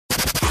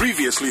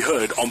Previously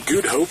heard on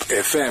Good Hope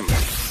FM.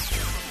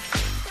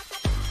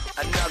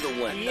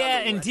 Another one. Yeah,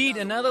 indeed,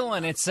 another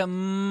one. It's a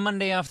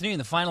Monday afternoon,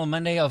 the final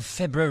Monday of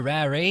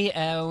February,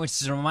 which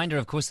is a reminder,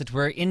 of course, that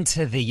we're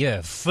into the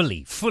year,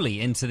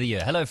 fully into the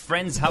year. Hello,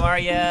 friends. How are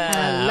you?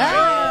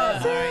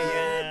 Hello.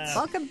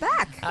 Welcome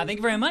back. Thank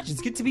you very much.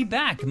 It's good to be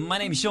back. My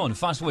name's Sean.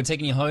 Fast forward,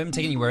 taking you home,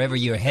 taking you wherever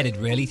you're headed,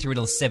 really, through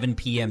till 7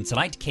 p.m.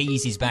 tonight.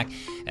 KEC's back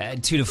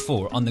 2 to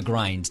 4 on the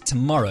grind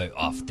tomorrow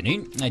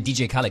afternoon.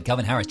 DJ Khaled,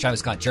 Calvin Harris, Travis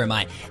Scott,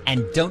 Jeremiah,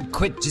 and don't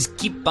quit. Just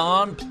keep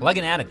on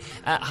plugging at it.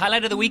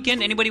 Highlight of the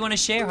weekend. Anybody want to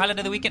share? Highlight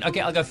of the weekend? Okay,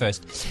 I'll go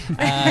first.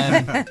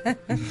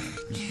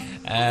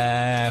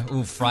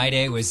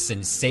 Friday was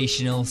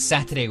sensational.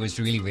 Saturday was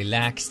really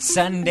relaxed.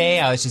 Sunday,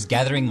 I was just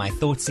gathering my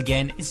thoughts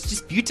again. It's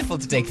just beautiful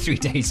to take 3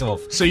 days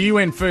off. So you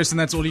went first and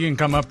that's all you can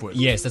come up with?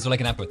 Yes, that's all I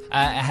can come up with.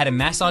 I had a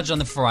massage on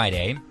the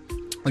Friday,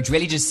 which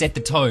really just set the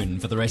tone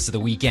for the rest of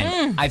the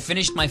weekend. I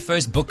finished my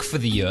first book for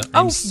the year.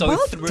 I'm so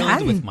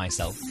thrilled with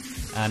myself.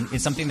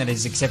 It's something that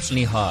is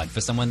exceptionally hard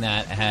for someone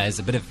that has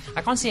a bit of...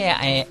 I can't say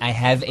I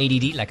have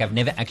ADD, like I've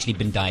never actually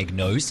been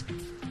diagnosed.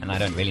 And I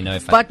don't really know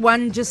if But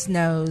one just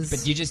knows.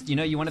 But you just,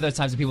 you're one of those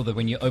types of people that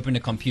when you open a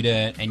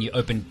computer and you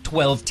open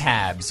 12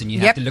 tabs and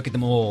you have to look at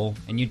them all,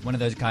 and you're one of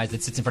those guys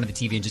that sits in front of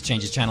the TV and just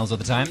changes channels all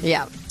the time.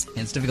 Yeah. And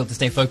it's difficult to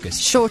stay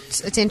focused.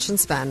 Short attention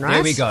span, right?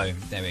 There we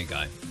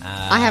go.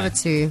 I have it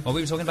too. What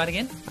were we talking about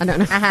again? I don't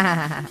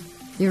know.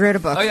 You read a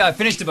book. Oh yeah, I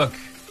finished a book.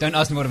 Don't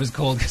ask me what it was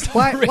called.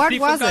 What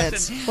was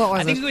it?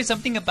 I think it was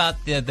something about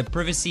the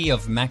privacy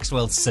of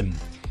Maxwell's sim.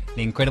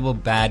 The Incredible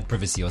Bad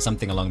Privacy or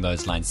something along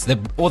those lines. The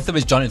author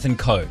was Jonathan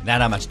Coe. That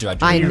how much do I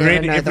do? I You never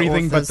read know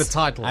everything the but authors. the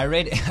title. I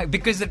read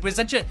because it was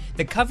such a...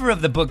 The cover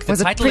of the book, the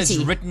Was it title is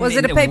pretty? written Was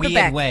it in a a weird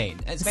paperback? way.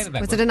 It's a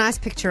paperback. Was it a nice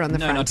picture on the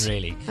No, front? not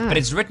really. Oh. But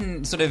it's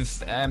written sort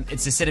of...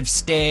 it's a set of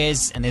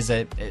stairs and it's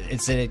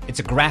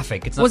a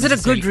graphic. It's not Was it a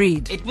good necessarily-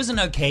 read? It was an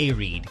okay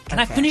read. Can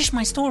I finish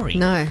my story?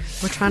 No,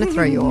 we're trying to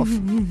throw you off.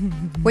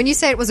 When you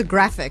say it was a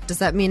graphic, does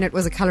that mean it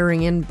was a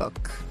colouring in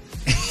book?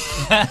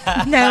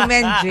 No,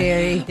 man,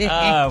 Jerry. Oh,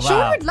 wow.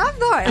 Sure, would love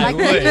though. I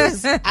would.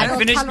 I Adult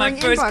finished my colouring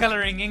in first book.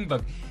 colouring in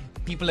book.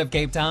 People of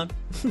Cape Town.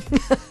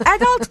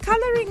 Adult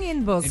colouring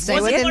in books. It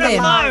Stay wasn't within one the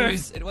of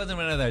lines. those. It wasn't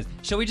one of those.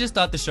 Shall we just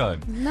start the show?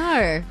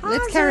 No,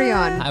 let's carry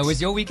on.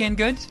 Was your weekend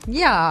good?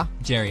 Yeah.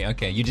 Jerry,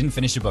 okay. You didn't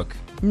finish a book.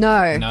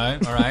 No. No?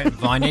 All right.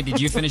 Vanya,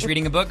 did you finish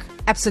reading a book?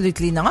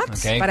 Absolutely not.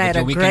 Okay, but but I had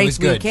your a weekend great was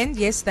good. weekend.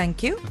 Yes,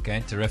 thank you.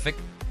 Okay, terrific.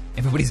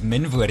 Everybody's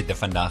minwoorde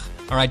vandaag.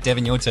 All right,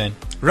 Devin, your turn.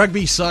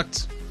 Rugby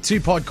sucked. 2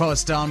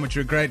 podcasts down, which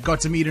were great. Got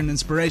to meet an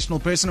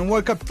inspirational person and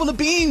woke up full of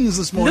beans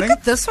this morning. Look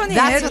at this one here.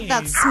 That's what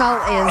that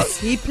smell is.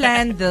 He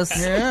planned this.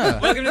 Yeah.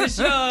 Welcome to the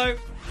show.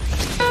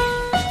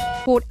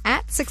 Report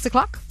at 6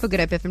 o'clock for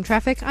Good Hope FM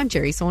Traffic. I'm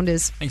Jerry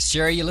Saunders. Thanks,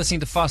 Jerry. You're listening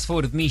to Fast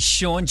Forward with me,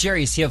 Sean.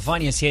 Jerry's here,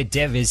 Vanya's here,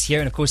 Dev is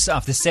here. And of course,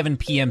 after 7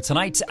 p.m.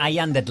 tonight,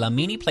 Ayanda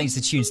Dlamini plays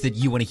the tunes that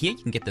you want to hear.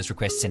 You can get those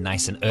requests in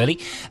nice and early.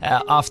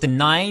 After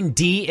 9,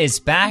 D is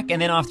back. And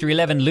then after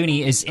 11,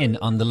 Looney is in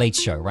on The Late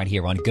Show right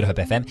here on Good Hope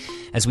FM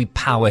as we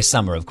power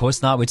summer, of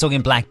course. Now we're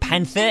talking Black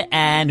Panther,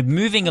 and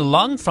moving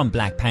along from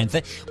Black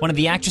Panther, one of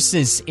the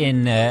actresses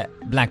in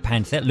Black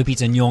Panther,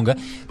 Lupita Nyongo,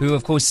 who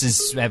of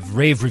course have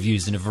rave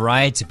reviews in a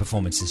variety of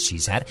performances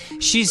she's had.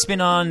 She's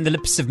been on the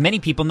lips of many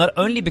people, not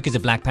only because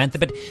of Black Panther,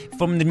 but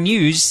from the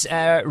news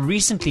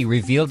recently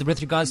revealed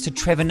with regards to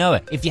Trevor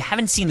Noah. If you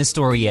haven't seen the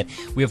story yet,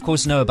 we of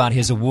course know about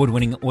his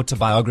award-winning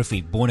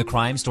autobiography, Born a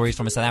Crime, Stories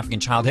from a South African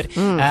Childhood.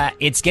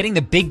 It's getting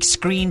the big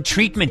screen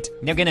treatment.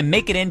 They're going to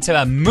make it into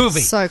a movie.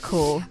 So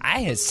cool.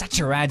 It's such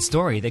a rad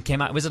story that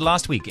came out. Was it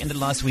last week? Ended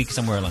last week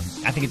somewhere along.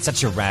 I think it's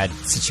such a rad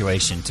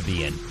situation to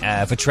be in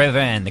for Trevor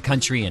and the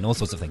country and all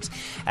sorts of things.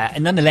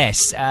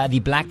 Nonetheless, the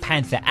Black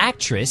Panther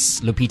actress,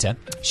 Lupita,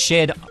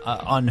 shared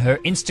on her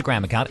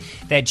Instagram account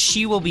that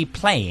she will be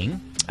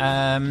playing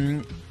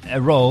a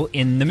role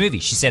in the movie.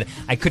 She said,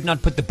 "I could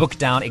not put the book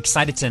down.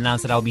 Excited to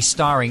announce that I'll be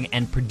starring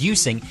and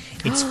producing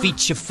its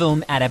feature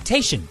film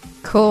adaptation."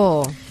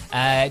 Cool.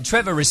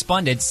 Trevor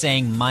responded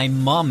saying, "My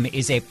mom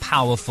is a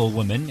powerful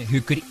woman who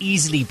could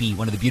easily be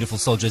one of the beautiful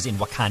soldiers in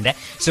Wakanda,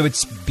 so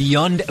it's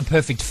beyond a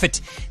perfect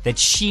fit that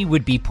she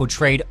would be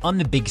portrayed on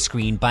the big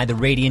screen by the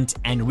radiant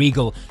and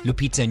regal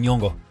Lupita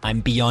Nyongo. I'm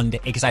beyond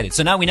excited."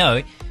 So now we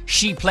know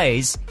she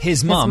plays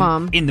his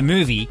mom in the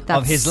movie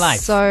of his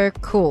life. So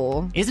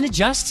cool. Isn't it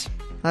just?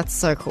 That's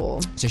so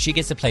cool. So she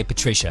gets to play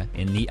Patricia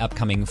in the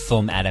upcoming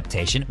film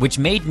adaptation, which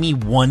made me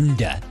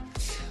wonder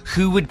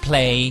who would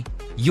play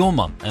your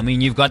mom. I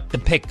mean, you've got the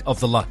pick of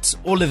the lot.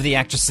 All of the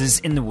actresses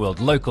in the world,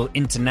 local,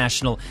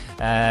 international,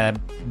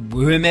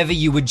 whomever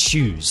you would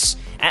choose.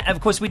 And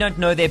of course, we don't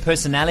know their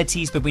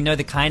personalities, but we know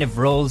the kind of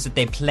roles that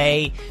they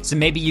play. So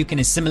maybe you can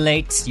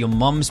assimilate your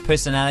mom's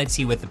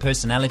personality with the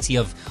personality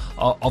of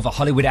a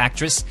Hollywood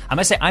actress. I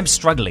must say, I'm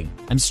struggling.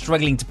 I'm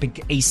struggling to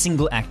pick a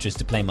single actress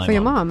to play my mom. For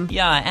your mom?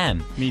 Yeah, I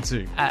am. Me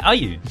too. Are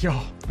you? Yeah.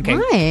 Okay.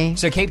 Why?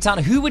 So Cape Town,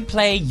 who would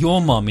play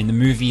your mom in the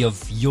movie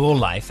of your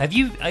life? Are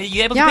you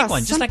able to pick one?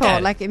 Just simple. like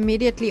that? Like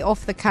immediately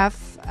off the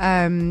cuff,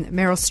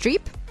 Meryl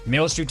Streep.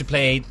 Meryl Streep to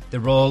play the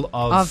role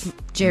Of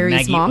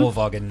Jerry's Maggie mom.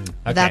 Orvagan.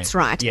 Okay. That's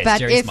right. Yes, but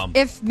Jerry's mom.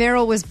 if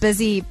Meryl was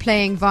busy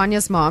playing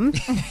Vanya's mom,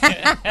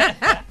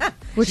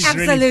 which She's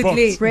really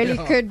Absolutely. booked. really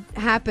could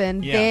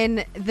happen, Yeah.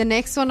 then the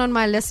next one on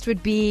my list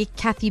would be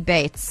Kathy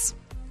Bates.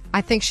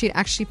 I think she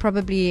actually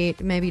probably,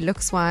 maybe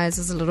looks-wise,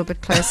 is a little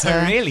bit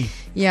closer. Really?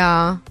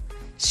 Yeah.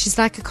 She's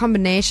like a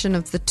combination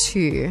of the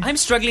two. I'm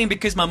struggling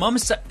because my mom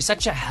is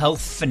such a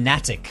health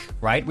fanatic,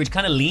 right? Which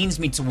kind of leans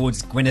me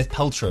towards Gwyneth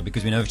Paltrow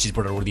because we know she's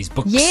brought out all these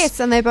books. Yes,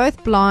 and they're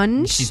both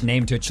blonde. She's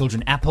named her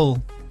children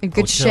Apple. In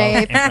good or Cheryl,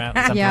 shape.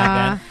 something Yeah.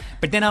 like that.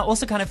 But then I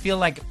also kind of feel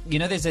like, there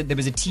was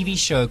a TV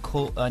show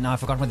called, now I've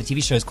forgotten what the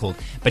TV show is called,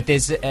 but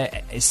there's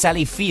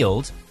Sally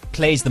Field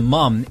plays the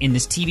mom in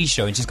this TV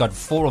show and she's got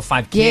 4 or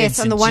 5 kids. Yes,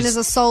 and the one she's- is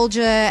a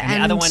soldier, and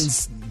and the other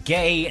one's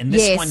gay, and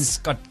this Yes. one's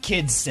got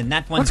kids, and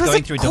that one's was going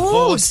it through a called?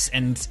 divorce,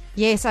 and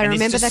Yes, I and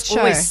remember it's just that show.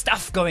 always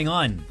stuff going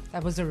on.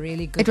 That was a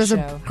really good It was show.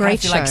 a I great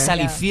feel show. like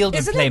Sally Yeah. Field would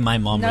Isn't play it- my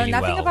mom no, really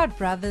nothing well. about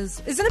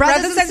brothers. Isn't it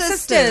Brothers brothers, and and sisters.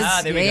 sisters?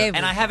 Ah, there we Yeah, go.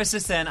 And I have a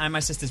sister, and I'm my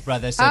sister's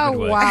brother, so it Oh would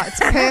work. wow, it's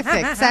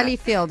perfect. Sally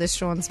Field is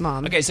Sean's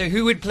mom. Okay, so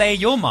who would play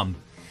your mom?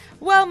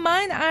 Well,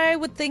 mine, I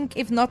would think,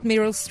 if not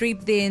Meryl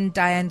Streep, then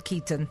Diane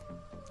Keaton.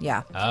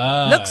 Yeah.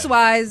 Ah. Looks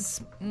wise,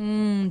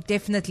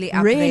 definitely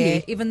up Really?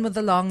 there. Even with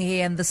the long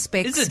hair and the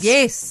specs. Is it?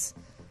 Yes.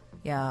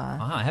 Yeah.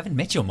 Ah, I haven't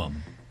met your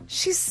mom.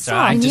 She's So so.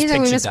 I just Neither, we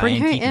pictured must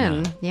bring her Diane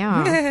in. Keaton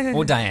Yeah.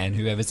 Or Diane,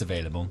 whoever's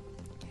available.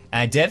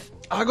 Dev?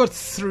 I got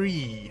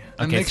 3.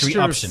 A Okay, mixture 3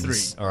 of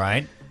options. 3. All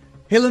right.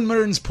 Helen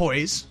Mirren's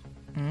Poise.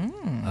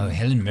 Oh,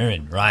 Helen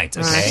Mirren. Right,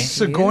 okay. Right.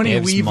 Sigourney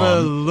Dev's Weaver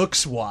mom.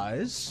 looks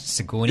wise.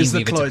 Sigourney is the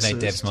Weaver to play closest.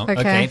 Dev's mom. Okay.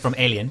 Okay, from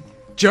Alien.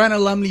 Joanna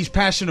Lumley's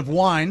Passion of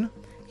Wine.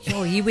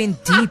 Oh, he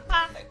went deep.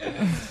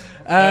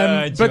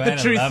 But the Joanna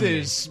truth Lumley.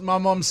 is, my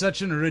mom's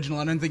such an original.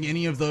 I don't think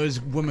any of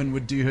those women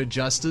would do her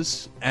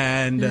justice.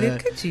 And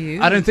Look at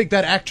you. I don't think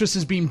that actress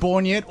has been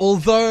born yet.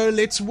 Although,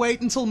 let's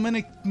wait until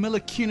Mila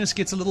Kunis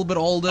gets a little bit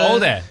older.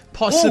 Older.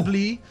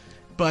 Possibly.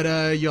 But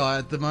yeah,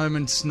 at the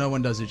moment, no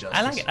one does her justice.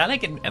 I like it. I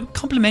like it.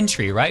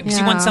 Complimentary, right? Because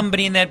you want Yeah.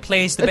 somebody in that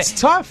plays the It's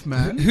best. tough,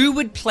 man. Who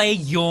would play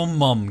your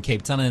mom,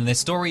 Cape Town, in the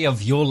story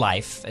of your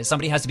life?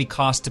 Somebody has to be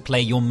cast to play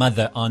your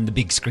mother on the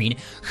big screen.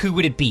 Who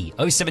would it be?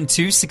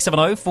 072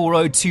 670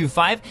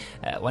 4025.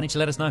 Why don't you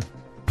let us know?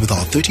 With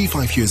our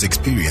 35 years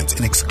experience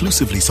in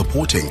exclusively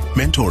supporting,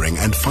 mentoring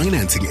and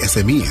financing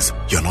SMEs,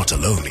 you're not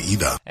alone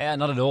either.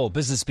 Not at all.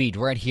 Business Beat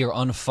right here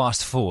on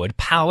Fast Forward,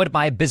 powered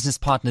by Business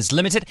Partners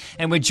Limited.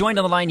 And we're joined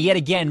on the line yet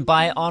again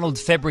by Arnold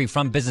February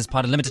from Business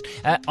Partners Limited.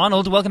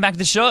 Arnold, welcome back to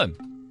the show.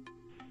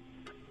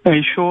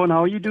 Hey, Sean,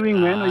 how are you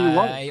doing, man? Are you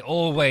well?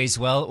 Always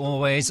well,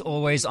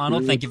 always,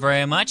 Arnold. Thank you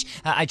very much.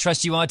 I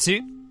trust you are too.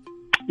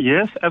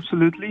 Yes,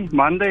 absolutely.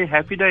 Monday,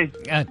 happy day.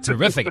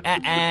 Terrific.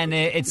 And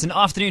it's an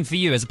afternoon for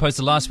you as opposed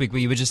to last week where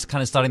you were just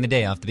kind of starting the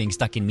day after being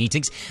stuck in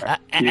meetings.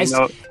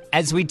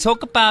 As we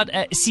talk about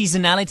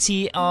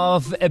seasonality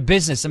of a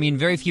business, I mean,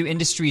 very few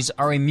industries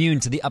are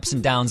immune to the ups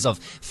and downs of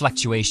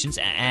fluctuations.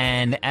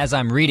 And as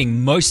I'm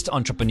reading, most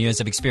entrepreneurs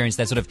have experienced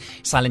that sort of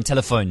silent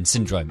telephone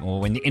syndrome, or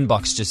when the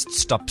inbox just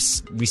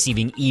stops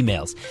receiving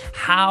emails.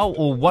 How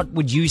or what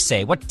would you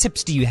say? What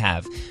tips do you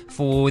have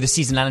for the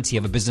seasonality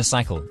of a business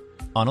cycle,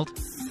 Arnold?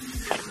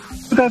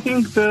 But I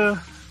think the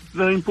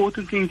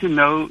important thing to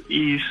know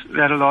is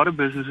that a lot of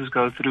businesses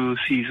go through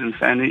seasons,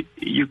 and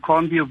you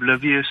can't be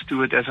oblivious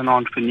to it as an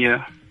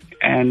entrepreneur.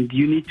 And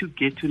you need to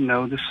get to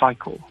know the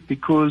cycle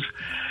because,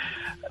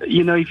 if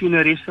you're in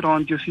a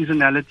restaurant, your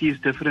seasonality is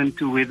different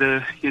to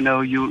whether,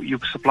 you're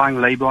supplying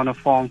labor on a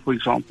farm, for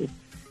example.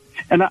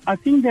 And I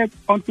think that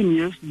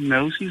entrepreneurs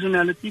know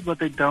seasonality, but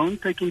they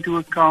don't take into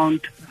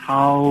account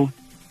how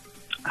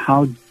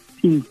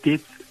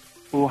in-depth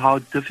or how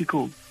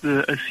difficult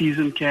a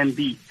season can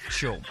be.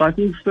 Sure. So I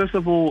think, first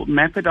of all,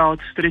 map it out,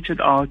 stretch it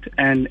out,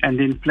 and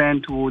then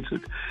plan towards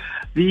it.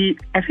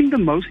 I think the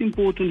most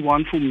important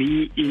one for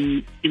me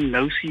in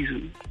low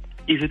season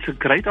is it's a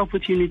great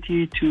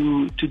opportunity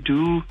to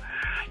do,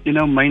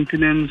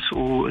 maintenance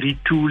or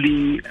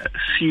retooling,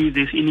 see if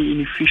there's any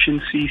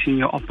inefficiencies in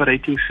your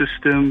operating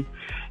system,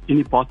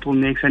 any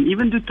bottlenecks, and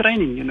even do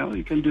training.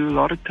 You can do a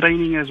lot of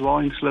training as well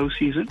in slow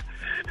season.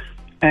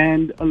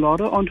 And a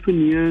lot of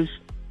entrepreneurs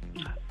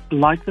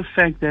like the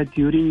fact that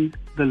during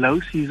the low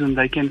season,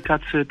 they can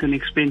cut certain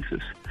expenses.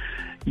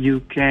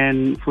 You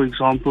can, for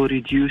example,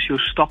 reduce your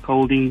stock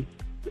holding,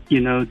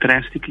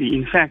 drastically.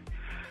 In fact,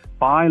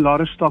 buy a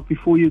lot of stock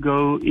before you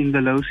go in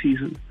the low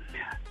season.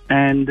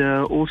 And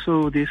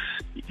also if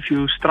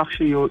you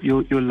structure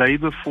your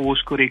labor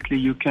force correctly,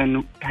 you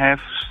can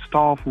have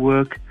staff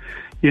work,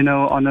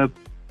 on a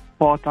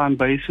part-time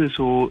basis,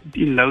 or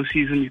in low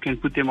season, you can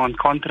put them on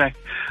contract.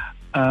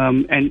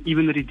 And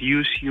even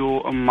reduce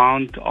your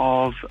amount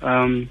of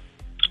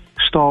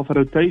staff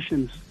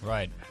rotations.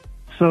 Right.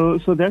 So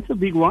that's a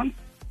big one.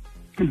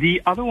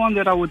 The other one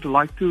that I would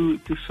like to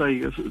say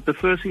is the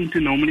first thing to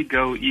normally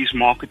go is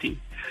marketing.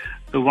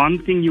 The one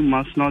thing you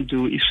must not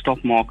do is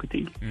stop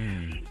marketing.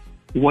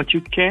 What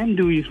you can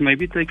do is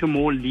maybe take a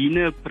more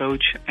leaner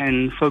approach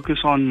and focus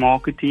on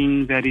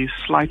marketing that is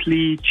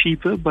slightly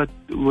cheaper but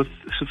with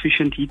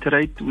sufficient hit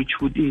rate, which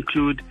would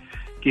include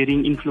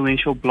getting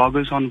influential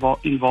bloggers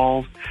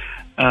involved,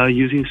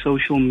 using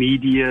social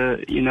media,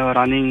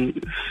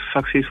 running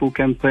successful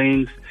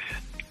campaigns.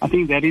 I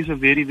think that is a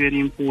very, very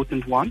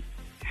important one.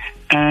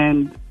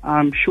 And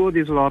I'm sure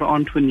there's a lot of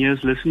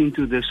entrepreneurs listening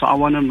to this, so I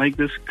want to make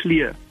this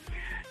clear.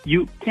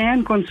 You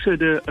can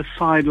consider a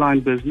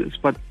sideline business,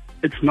 but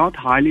it's not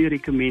highly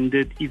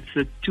recommended if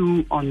the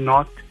two are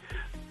not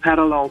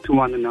parallel to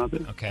one another.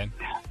 Okay.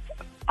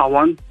 I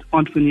want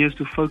entrepreneurs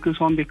to focus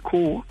on their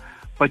core,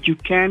 but you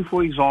can,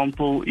 for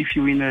example, if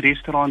you're in a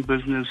restaurant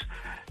business,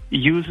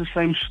 use the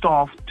same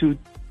staff to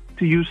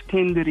use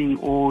tendering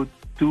or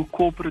do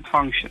corporate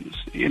functions.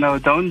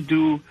 Don't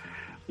do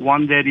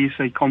one that is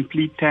a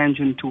complete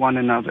tangent to one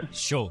another.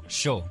 Sure.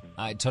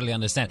 I totally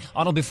understand.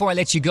 Arnold, before I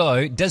let you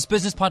go, does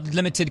Business Partners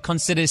Limited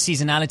consider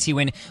seasonality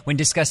when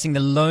discussing the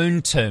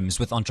loan terms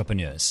with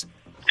entrepreneurs?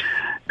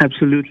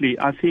 Absolutely.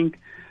 I think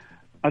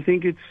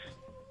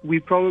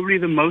we're probably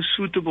the most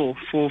suitable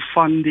for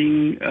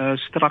funding,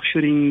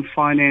 structuring,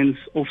 finance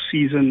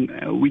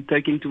off-season. We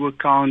take into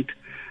account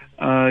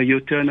your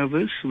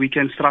turnovers. We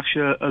can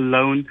structure a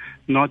loan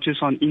not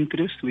just on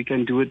interest. We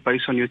can do it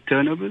based on your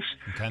turnovers,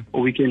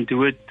 or we can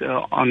do it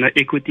on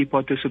equity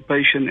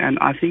participation. And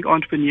I think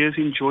entrepreneurs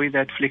enjoy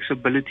that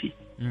flexibility.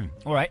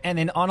 All right. And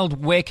then,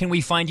 Arnold, where can we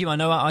find you? I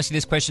know I ask you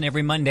this question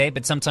every Monday,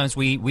 but sometimes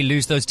we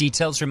lose those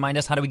details. Remind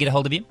us, how do we get a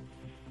hold of you?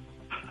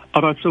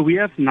 All right. So we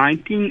have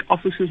 19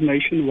 offices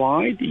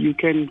nationwide. You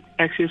can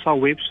access our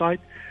website,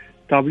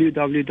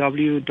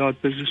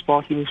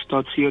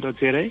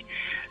 www.businesspartners.co.za.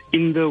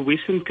 In the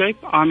Western Cape,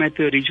 I'm at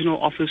the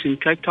regional office in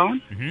Cape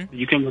Town.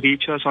 You can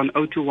reach us on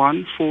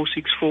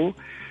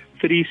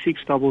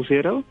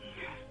 021-464-3600.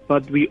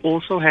 But we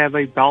also have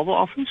a Belvoir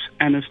office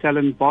and a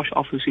Stellenbosch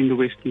office in the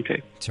Western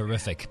Cape.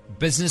 Terrific.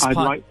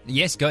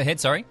 Yes, go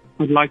ahead, sorry.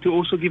 I'd like to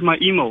also give my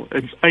email.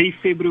 It's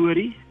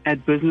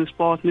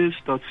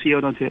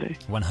afebruary@businesspartners.co.za.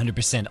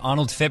 100%.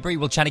 Arnold February.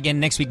 We'll chat again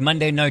next week,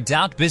 Monday, no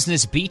doubt.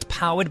 Business Beat,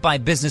 powered by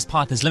Business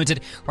Partners Limited,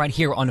 right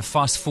here on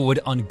Fast Forward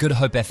on Good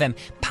Hope FM,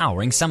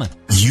 powering summer.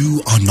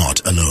 You are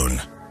not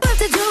alone.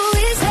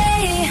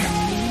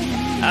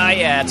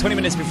 20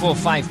 minutes before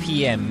 5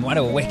 p.m. What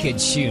a wicked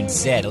tune,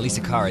 Zed. Elisa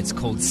Carr, it's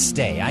called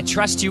Stay. I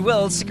trust you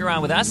will stick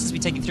around with us as we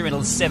take you through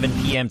until 7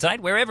 p.m.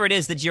 tonight. Wherever it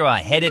is that you are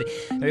headed,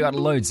 we've got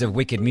loads of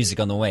wicked music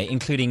on the way,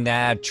 including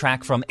that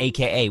track from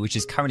AKA, which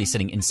is currently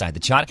sitting inside the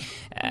chart,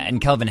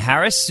 and Calvin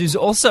Harris, who's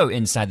also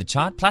inside the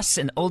chart, plus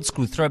an old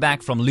school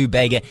throwback from Lou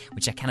Bega,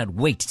 which I cannot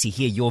wait to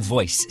hear your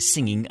voice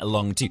singing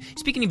along to.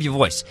 Speaking of your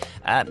voice,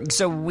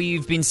 so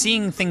we've been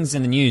seeing things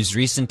in the news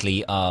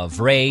recently of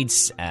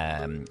raids,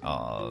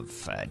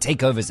 of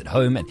takeovers at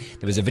home, and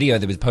there was a video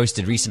that was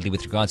posted recently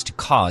with regards to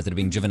cars that are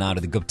being driven out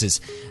of the Guptas.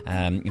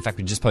 In fact,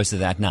 we just posted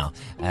that now.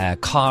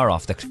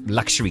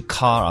 Luxury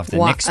car after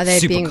the next are they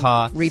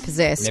supercar. Being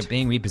repossessed? They're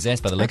being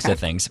repossessed by the looks of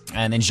things.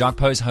 And then Jacques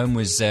Poe's home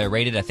was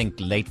raided, I think,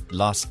 late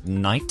last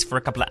night for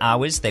a couple of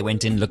hours. They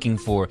went in looking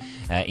for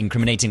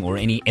incriminating or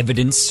any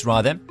evidence,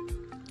 rather.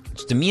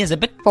 Which to me is a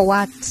bit... For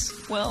what?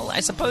 Well, I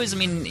suppose,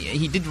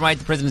 he did write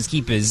the President's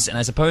Keepers, and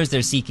I suppose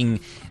they're seeking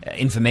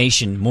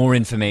information, more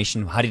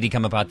information. How did he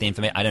come about the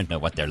information? I don't know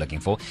what they're looking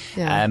for.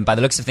 Yeah. By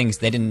the looks of things,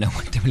 they didn't know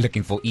what they were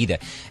looking for either.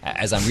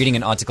 As I'm reading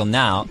an article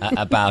now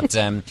about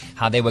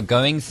how they were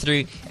going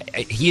through...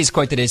 Jacques is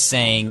quoted as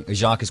saying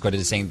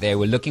they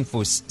were looking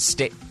for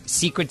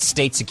secret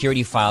state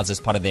security files as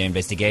part of their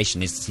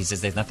investigation. He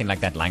says there's nothing like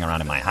that lying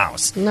around in my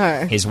house.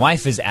 No. His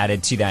wife has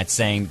added to that,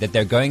 saying that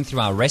they're going through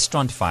our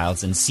restaurant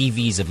files and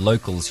CVs of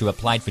locals who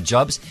applied for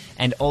jobs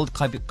and old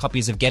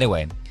copies of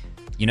Getaway.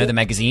 You know the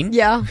magazine?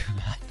 Yeah.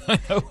 I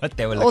don't know what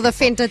they were looking Or the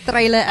for. Fenta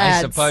trailer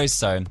ads. I suppose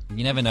so.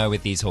 You never know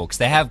with these hawks.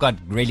 They have got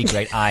really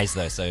great eyes,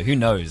 though, so who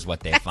knows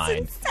what they find.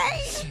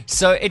 Insane.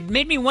 So it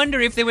made me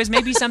wonder if there was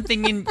maybe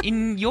something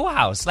in your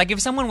house. Like if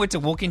someone were to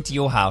walk into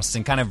your house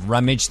and kind of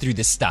rummage through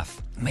this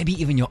stuff, maybe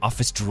even your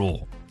office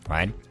drawer,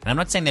 right? And I'm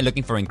not saying they're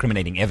looking for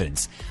incriminating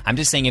evidence. I'm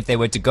just saying if they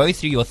were to go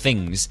through your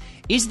things,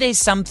 is there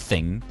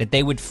something that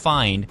they would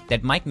find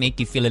that might make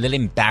you feel a little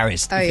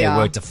embarrassed if they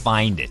were to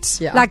find it?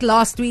 Yeah. Like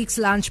last week's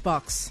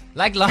lunchbox.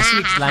 Like last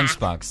week's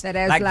lunchbox. That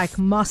has like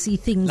mossy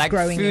things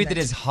growing in food it. that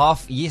is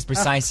half, yes,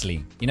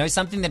 precisely.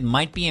 Something that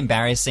might be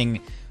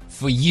embarrassing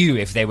for you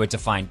if they were to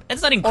find.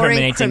 It's not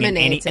incriminating in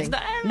any... It's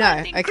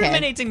not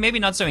incriminating, maybe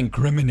not so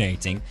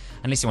incriminating.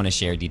 Unless you want to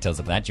share details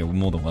of that, you're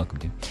more than welcome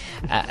to.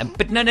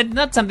 But no,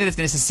 not something that's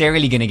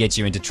necessarily going to get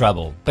you into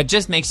trouble, but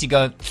just makes you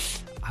go,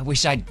 I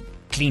wish I'd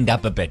cleaned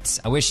up a bit.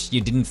 I wish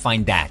you didn't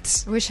find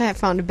that. I wish I had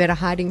found a better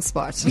hiding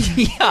spot.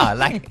 Yeah,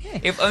 like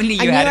if only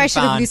you I knew hadn't I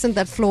should have found... loosened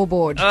that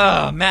floorboard.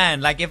 Oh, man,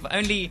 like if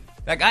only...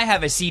 Like I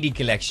have a CD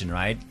collection,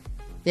 right?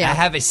 Yeah. I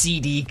have a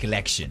CD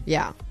collection.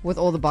 Yeah, with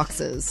all the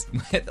boxes.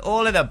 With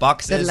all of the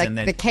boxes and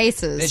the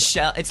cases.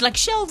 It's like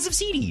shelves of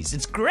CDs.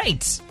 It's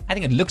great. I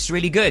think it looks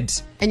really good.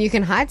 And you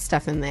can hide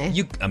stuff in there.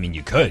 You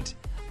could.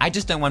 I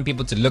just don't want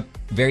people to look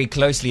very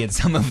closely at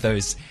some of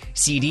those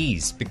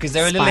CDs because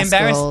they're a little Spice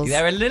embarrassing. Girls.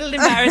 They're a little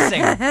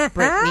embarrassing.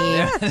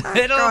 Britney. They're a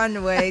little,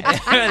 Can't wait.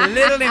 they're a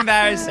little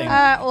embarrassing.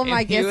 All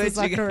my If you were guesses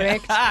are to-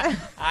 correct.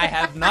 I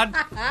have not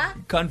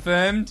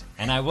confirmed,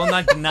 and I will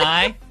not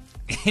deny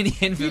any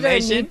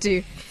information. need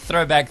to.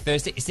 Throwback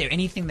Thursday. Is there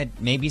anything that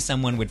maybe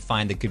someone would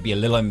find that could be a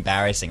little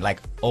embarrassing, like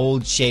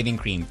old shaving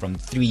cream from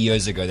 3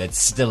 years ago that's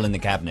still in the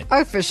cabinet?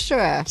 Oh, for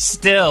sure.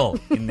 Still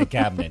in the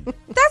cabinet.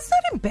 That's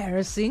not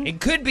embarrassing.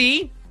 It could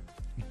be.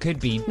 It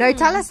could be. No,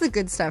 tell us the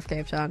good stuff,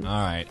 Cape Town.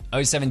 All right.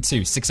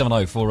 072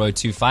 670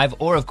 4025.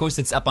 Or, of course,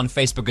 it's up on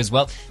Facebook as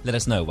well. Let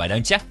us know, why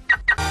don't you?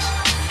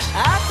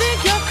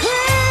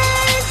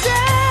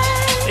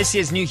 This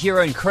year's new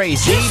hero in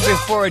Crazy.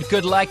 Before it,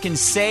 Good Luck and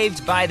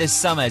Saved by the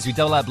Summer as we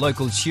dole up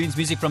local tunes,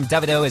 music from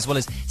Davido as well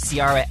as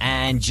Ciara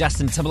and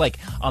Justin Timberlake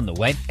on the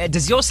way.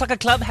 Does your soccer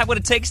club have what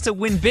it takes to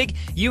win big?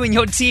 You and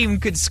your team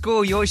could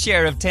score your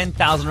share of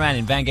 10,000 Rand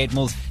in Vangate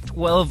Mall's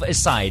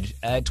 5-a-side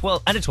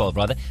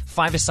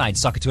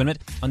soccer tournament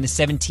on the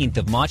 17th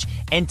of March.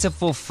 Enter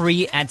for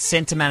free at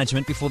Centre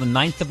Management before the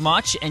 9th of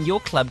March, and your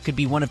club could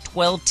be one of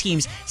 12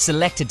 teams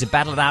selected to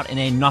battle it out in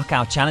a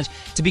knockout challenge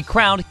to be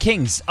crowned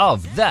Kings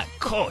of the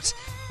Court.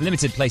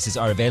 Limited places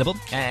are available,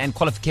 and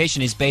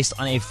qualification is based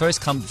on a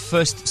first-come,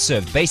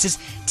 first-served basis.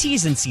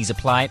 T's and C's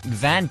apply.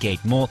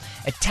 Vangate Mall,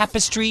 a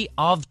tapestry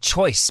of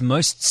choice,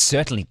 most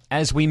certainly.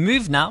 As we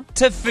move now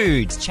to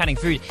food, chatting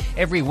food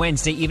every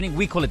Wednesday evening.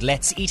 We call it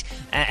Let's Eat.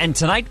 And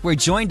tonight we're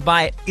joined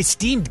by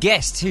esteemed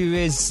guest who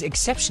is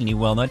exceptionally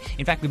well-known.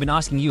 In fact, we've been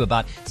asking you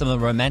about some of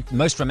the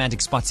most romantic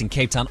spots in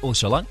Cape Town all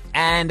show long.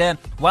 And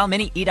while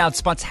many eat-out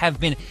spots have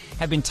been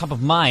top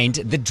of mind,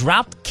 the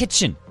Drought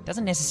Kitchen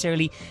doesn't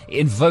necessarily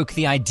invoke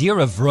the idea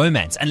of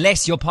romance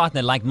unless your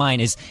partner, like mine,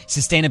 is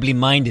sustainably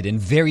minded and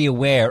very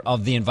aware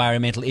of the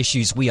environmental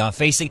issues we are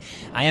facing.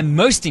 I am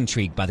most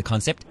intrigued by the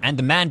concept and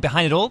the man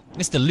behind it all,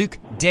 Mr. Luke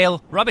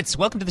Dale Roberts.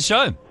 Welcome to the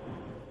show.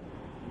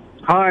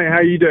 Hi, how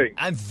are you doing?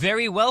 I'm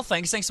very well,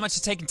 thanks. Thanks so much for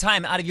taking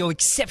time out of your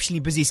exceptionally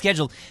busy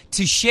schedule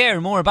to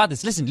share more about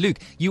this. Listen, Luke,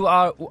 you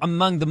are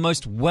among the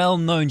most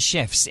well-known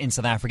chefs in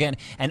South Africa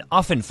and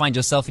often find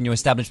yourself in your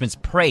establishments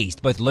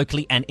praised both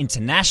locally and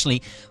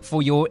internationally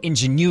for your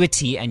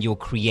ingenuity and your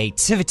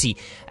creativity.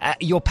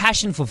 Your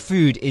passion for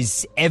food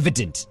is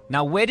evident.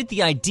 Now, where did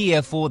the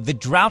idea for the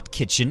Drought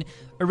Kitchen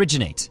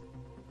originate?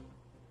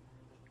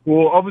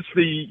 Well,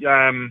 obviously,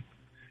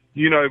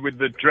 with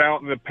the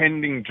drought, the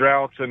pending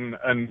drought and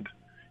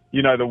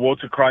the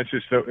water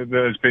crisis that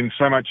has been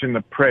so much in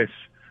the press,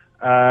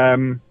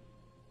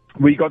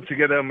 we got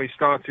together and we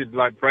started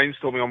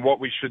brainstorming on what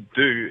we should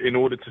do in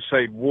order to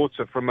save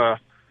water from a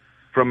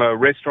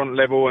restaurant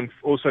level and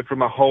also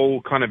from a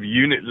whole kind of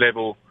unit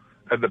level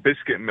at the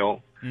biscuit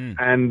mill.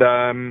 And,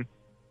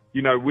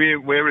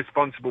 we're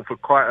responsible for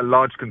quite a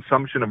large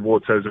consumption of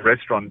water as a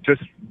restaurant,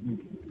 just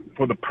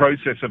for the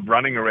process of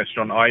running a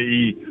restaurant,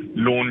 i.e.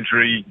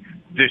 laundry,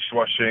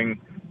 dishwashing,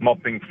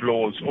 mopping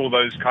floors, all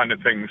those kind of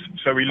things.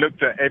 So we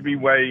looked at every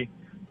way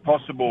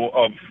possible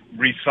of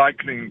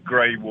recycling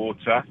grey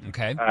water,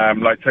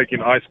 like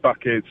taking ice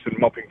buckets and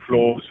mopping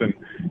floors and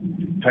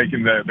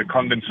taking the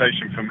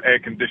condensation from air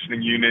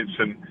conditioning units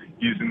and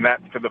using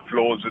that for the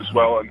floors as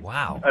well. And,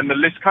 wow. And the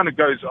list kind of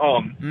goes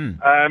on.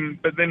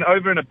 But then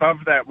over and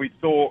above that, we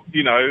thought,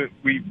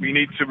 we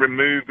need to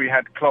remove, we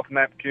had cloth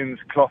napkins,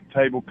 cloth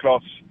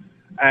tablecloths,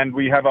 and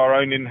we have our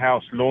own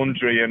in-house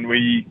laundry, and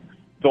we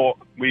thought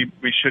we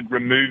should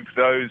remove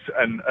those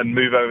and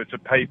move over to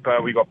paper.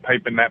 We got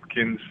paper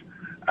napkins.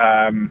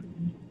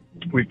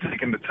 We've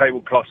taken the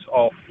tablecloths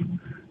off,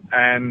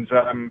 and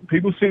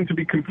people seem to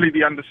be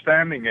completely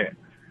understanding it.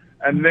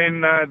 And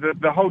then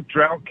the whole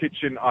Drought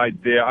Kitchen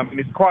idea, I mean,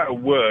 it's quite a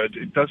word.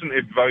 It doesn't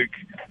evoke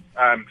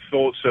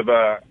thoughts of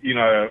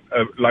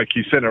like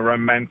you said, a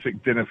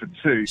romantic dinner for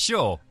two.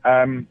 Sure.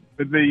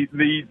 But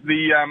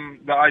the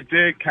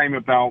idea came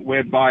about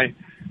whereby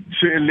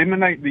to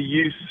eliminate the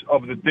use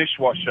of the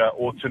dishwasher,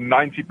 or to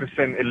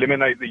 90%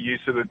 eliminate the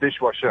use of the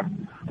dishwasher,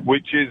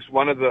 which is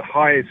one of the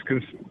highest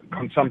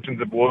consumptions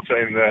of water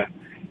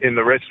in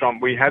the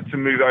restaurant, we had to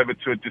move over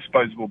to a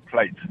disposable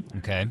plate.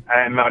 Okay.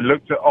 And I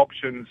looked at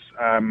options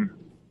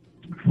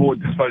for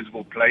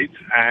disposable plates,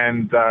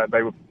 and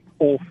they were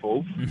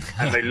awful,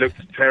 and they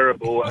looked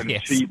terrible and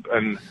Yes. cheap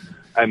and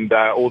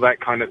all that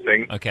kind of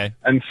thing. Okay.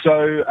 And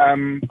so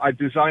I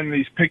designed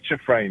these picture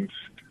frames,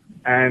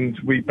 and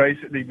we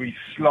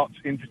slot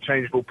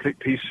interchangeable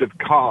pieces of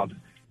card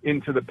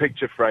into the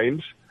picture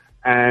frames,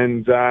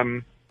 and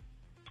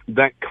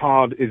that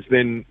card is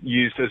then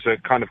used as a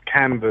kind of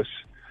canvas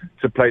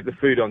to plate the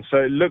food on. So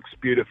it looks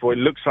beautiful. It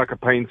looks like a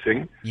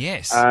painting.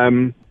 Yes.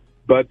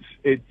 But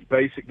it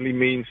basically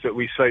means that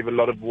we save a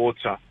lot of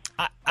water.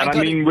 I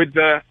mean, with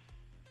the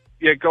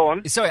Yeah, go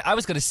on. Sorry, I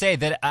was going to say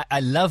that I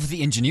love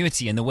the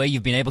ingenuity and the way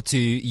you've been able to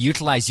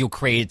utilize your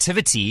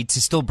creativity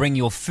to still bring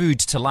your food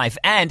to life.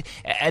 And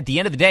at the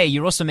end of the day,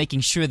 you're also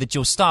making sure that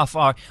your staff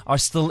are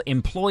still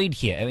employed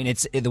here. I mean,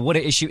 the water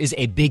issue is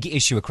a big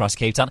issue across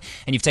Cape Town,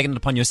 and you've taken it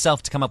upon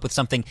yourself to come up with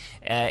something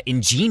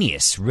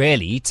ingenious,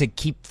 really, to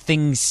keep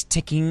things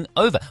ticking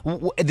over.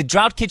 The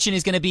Drought Kitchen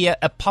is going to be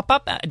a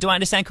pop-up. Do I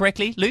understand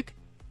correctly, Luke?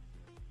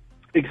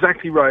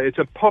 Exactly right. It's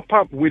a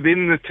pop-up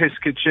within the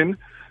test kitchen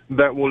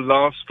that will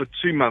last for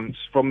 2 months,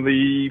 from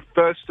the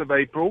 1st of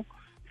April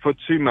for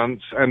 2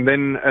 months, and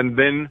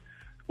then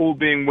all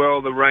being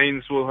well, the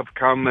rains will have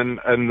come and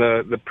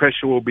the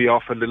pressure will be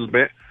off a little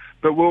bit.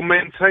 But we'll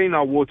maintain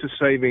our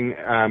water-saving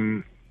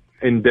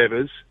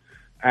endeavours,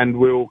 and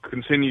we'll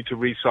continue to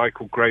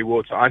recycle grey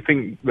water. I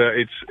think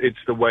that it's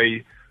the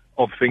way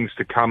of things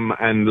to come,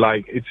 and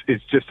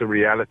it's just a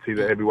reality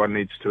that everyone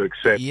needs to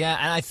accept. Yeah,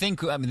 and I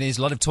think there's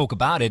a lot of talk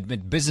about it,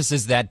 but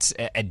businesses that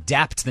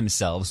adapt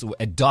themselves,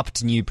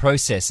 adopt new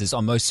processes,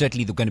 are most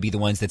certainly going to be the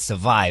ones that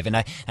survive. And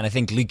I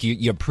think, Luke,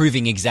 you're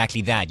proving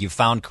exactly that. You've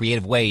found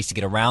creative ways to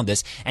get around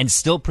this and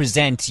still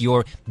present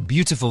your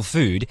beautiful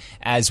food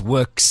as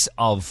works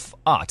of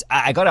art.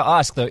 I got to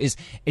ask though, is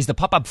the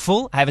pop-up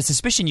full? I have a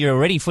suspicion you're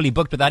already fully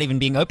booked without even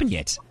being open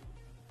yet.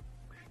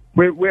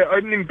 We're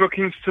opening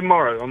bookings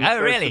tomorrow on the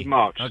 1st of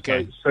March.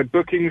 Okay. So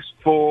bookings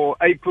for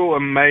April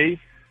and May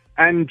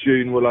and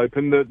June will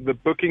open. The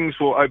bookings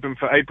will open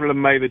for April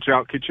and May, the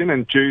Drought Kitchen,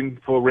 and June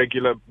for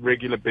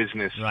regular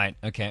business. Right.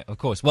 Okay. Of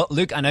course. Well,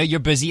 Luke, I know you're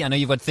busy. I know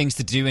you've got things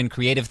to do and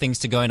creative things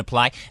to go and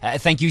apply.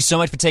 Thank you so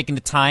much for taking the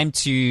time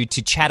to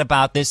chat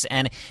about this,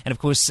 and of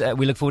course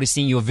we look forward to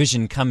seeing your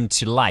vision come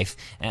to life.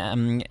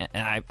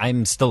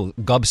 I'm still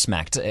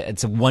gobsmacked.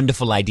 It's a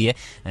wonderful idea,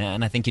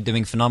 and I think you're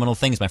doing phenomenal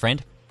things, my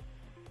friend.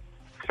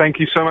 Thank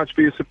you so much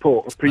for your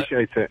support.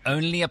 Appreciate it.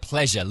 Only a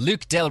pleasure.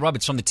 Luke Dale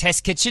Roberts from the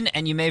Test Kitchen,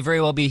 and you may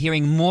very well be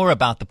hearing more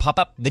about the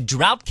pop-up, the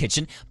Drought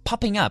Kitchen,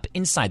 popping up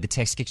inside the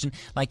Test Kitchen,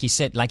 like he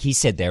said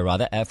there,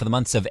 for the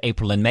months of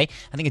April and May.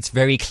 I think it's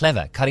very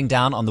clever, cutting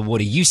down on the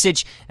water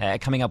usage,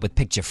 coming up with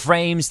picture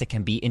frames that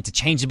can be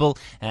interchangeable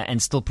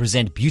and still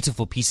present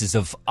beautiful pieces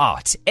of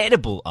art,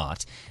 edible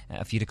art,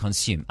 for you to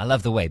consume. I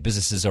love the way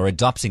businesses are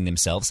adopting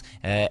themselves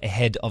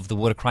ahead of the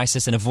water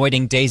crisis and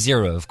avoiding day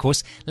zero, of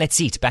course.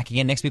 Let's eat. Back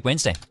again next week,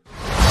 Wednesday.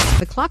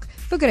 The clock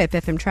for Good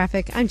Hope FM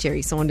traffic. I'm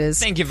Jerry Saunders.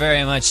 Thank you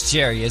very much,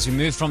 Jerry. As we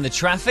move from the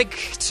traffic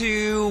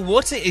to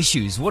water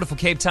issues, Water for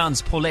Cape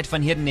Town's Paulette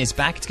van Heerden is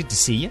back. It's good to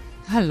see you.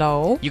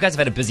 Hello. You guys have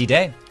had a busy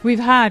day. We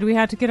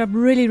had to get up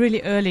really,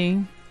 really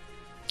early.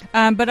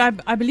 But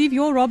I believe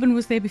your Robin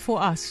was there before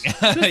us. She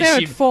was there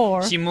at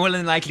 4. She more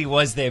than likely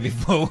was there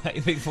before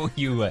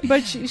you were.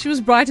 But she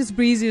was bright as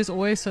breezy as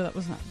always, so that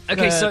was not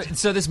okay, good.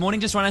 so this morning,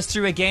 just run us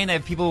through again.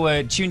 If people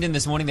were tuned in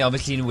this morning, they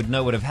obviously would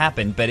know what have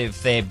happened. But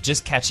if they're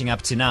just catching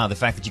up to now, the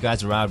fact that you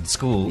guys were out of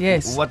school,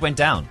 yes. What went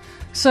down?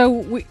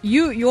 So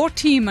your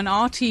team and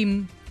our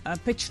team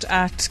pitched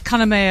at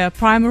Kanamea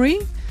Primary.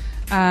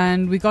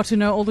 And we got to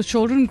know all the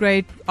children,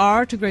 grade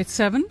R to grade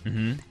 7.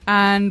 Mm-hmm.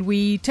 And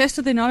we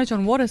tested their knowledge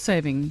on water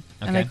saving.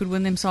 Okay. And they could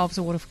win themselves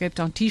a Water for Cape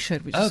Town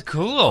t-shirt, which is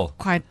cool.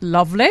 Quite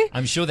lovely.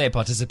 I'm sure they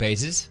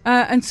participated.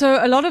 And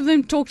so a lot of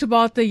them talked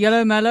about the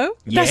yellow mallow.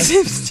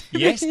 Yes.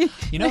 Yes.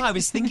 You know, I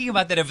was thinking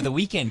about that over the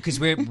weekend, because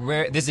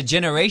there's a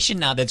generation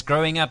now that's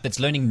growing up that's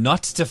learning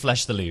not to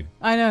flush the loo.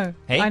 I know.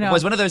 Hey, I know. It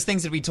was one of those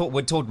things that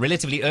were taught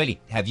relatively early.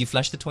 Have you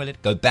flushed the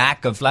toilet? Go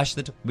back and flush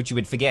which you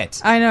would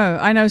forget. I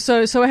know.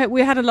 So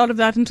we had a lot of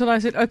that until I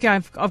said, okay,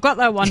 I've got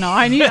that one now.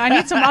 I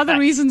need some other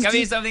reasons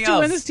to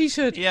win this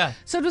t-shirt. Yeah.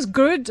 So it was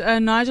good.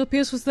 Nigel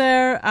Pierce was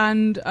there,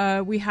 and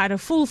we had a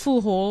full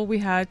hall. We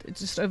had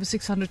just over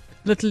 600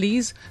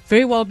 littlies,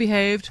 very well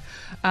behaved.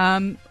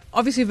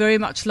 Obviously very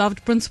much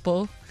loved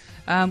principal.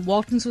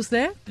 Walton's was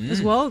there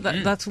as well.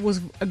 That was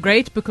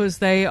great, because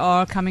they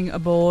are coming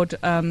aboard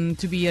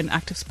to be an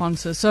active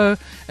sponsor. So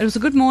it was a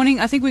good morning.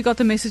 I think we got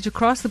the message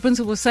across. The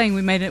principal was saying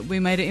we made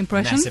an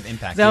impression. Massive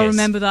impact. They'll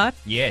remember that.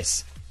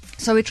 Yes.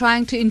 So we're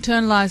trying to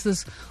internalize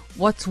this.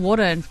 What's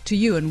water to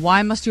you, and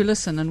why must you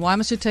listen, and why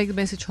must you take the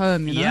message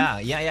home, you know?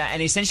 Yeah. And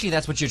essentially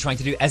that's what you're trying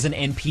to do as an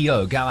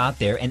NPO. Go out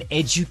there and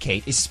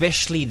educate,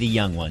 especially the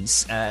young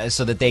ones,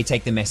 so that they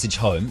take the message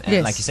home.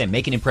 And like you say,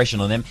 make an impression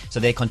on them,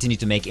 so they continue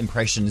to make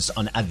impressions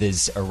on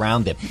others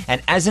around them.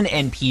 And as an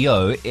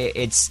NPO,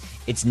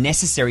 it's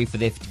necessary for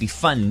there to be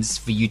funds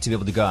for you to be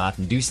able to go out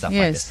and do stuff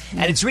like this.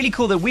 And it's really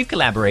cool that we've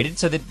collaborated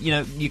so that, you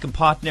know, you can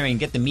partner and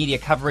get the media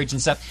coverage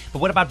and stuff. But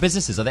what about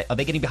businesses? Are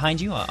they getting behind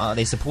you? Are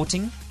they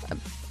supporting?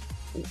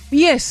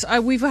 Yes,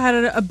 we've had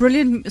a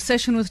brilliant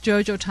session with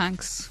Jojo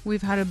Tanks.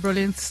 We've had a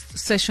brilliant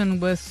session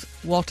with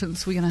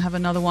Waltons. We're going to have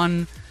another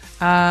one.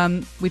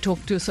 We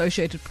talked to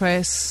Associated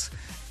Press.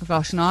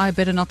 Gosh, no, I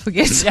better not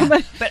forget. Yeah,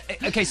 but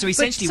okay, so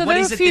essentially, what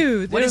is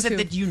it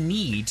that you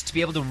need to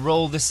be able to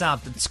roll this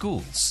out at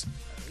schools?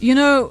 You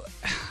know,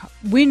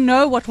 we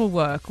know what will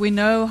work. We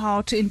know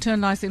how to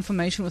internalize the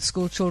information with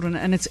school children,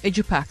 and it's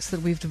edupacks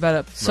that we've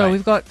developed. So Right.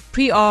 we've got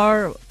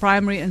pre-R,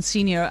 primary, and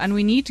senior, and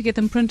we need to get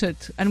them printed,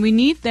 and we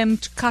need them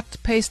to cut,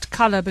 paste,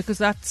 color, because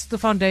that's the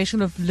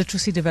foundation of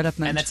literacy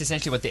development. And that's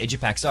essentially what the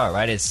edupacks are,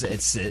 right? It's a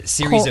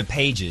series Core- of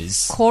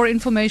pages. core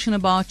information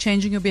about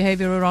changing your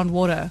behavior around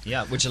water.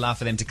 Yeah, which allow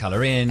for them to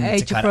color in,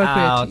 Age to cut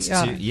appropriate. out,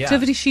 Yeah. to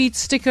Activity sheets,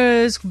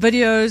 stickers,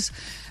 videos.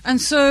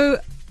 And so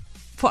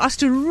for us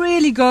to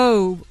really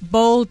go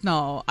bold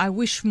now, I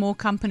wish more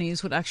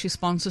companies would actually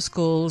sponsor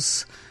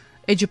schools'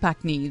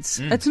 EduPack needs.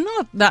 It's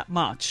not that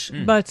much,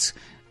 but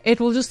it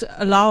will just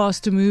allow us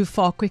to move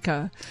far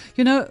quicker.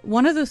 You know,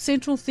 one of the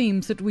central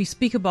themes that we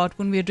speak about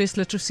when we address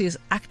literacy is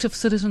active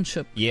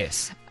citizenship.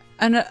 Yes.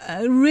 And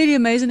a really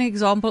amazing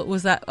example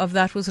was that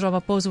was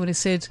Ramaphosa when he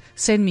said,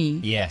 "Send me."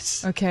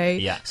 Yes. Okay.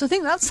 Yeah. So I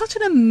think that's such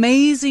an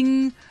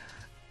amazing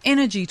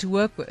energy to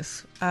work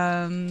with.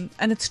 And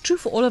it's true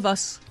for all of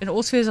us in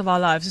all spheres of our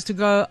lives, is to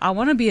go, I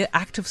want to be an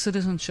active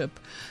citizenship.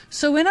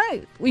 So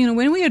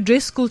when we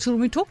address school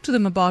children, we talk to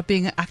them about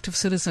being an active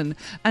citizen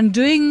and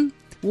doing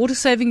water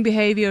saving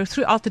behavior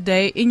throughout the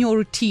day in your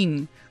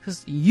routine.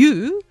 Because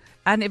you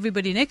and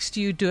everybody next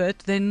to you do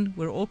it, then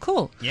we're all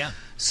cool. Yeah.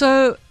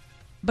 So,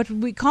 but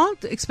we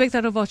can't expect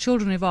that of our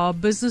children if our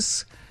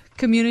business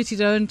community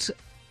don't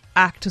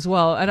act as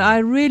well. And I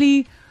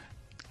really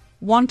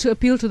want to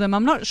appeal to them.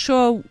 I'm not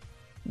sure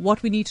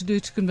what we need to do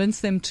to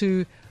convince them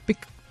to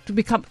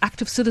become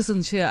active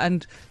citizens here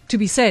and to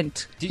be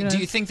sent. Do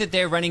you think that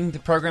they're running the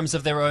programs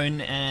of their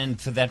own, and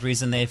for that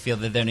reason they feel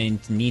that they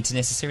don't need to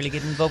necessarily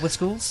get involved with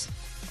schools?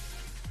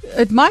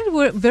 It might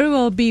very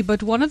well be,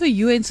 but one of the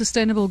UN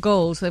Sustainable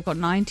Goals, they've got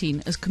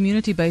 19, is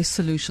community-based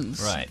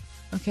solutions. Right.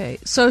 Okay,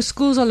 so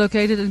schools are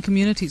located in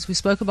communities. We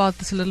spoke about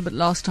this a little bit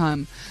last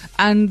time.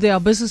 And there are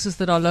businesses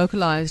that are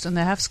localized, and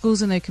they have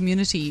schools in their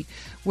community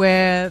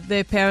where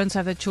their parents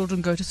have their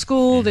children go to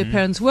school, their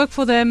parents work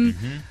for them.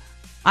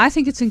 I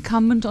think it's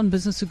incumbent on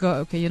business to go,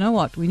 okay, you know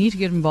what? We need to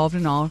get involved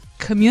in our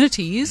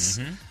communities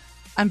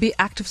and be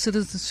active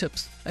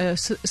citizens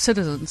Yes.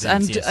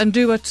 and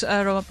do what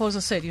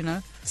Ramaphosa said,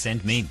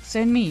 Send me.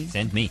 Send me.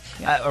 Send me.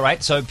 All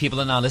right, so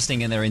people are now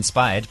listening and they're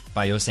inspired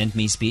by your Send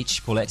Me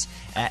speech, Paulette,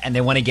 and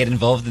they want to get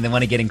involved and they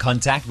want to get in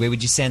contact. Where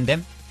would you send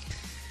them?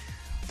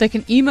 They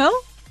can email,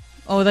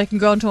 or they can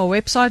go onto our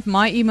website.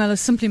 My email is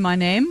simply my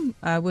name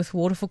with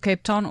Water for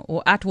Cape Town,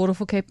 or at Water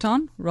for Cape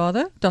Town,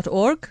 rather,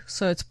 .org.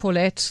 So it's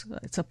Paulette,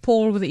 it's a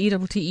Paul with the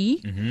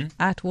E-T-T-E,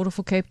 at Water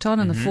for Cape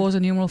Town, and the 4 is a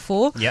numeral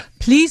 4. Yep.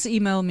 Please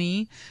email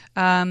me.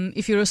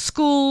 If you're a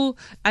school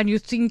and you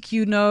think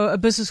you know a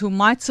business who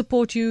might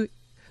support you,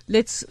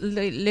 let's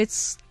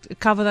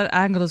cover that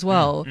angle as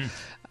well.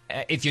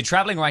 If you're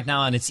traveling right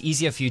now and it's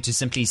easier for you to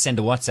simply send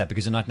a WhatsApp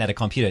because you're not at a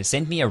computer,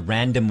 send me a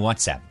random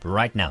WhatsApp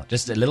right now.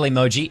 Just a little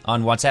emoji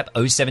on WhatsApp,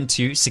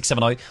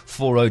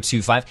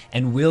 072-670-4025,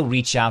 and we'll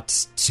reach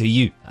out to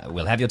you.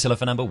 We'll have your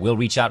telephone number. We'll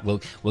reach out. We'll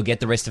get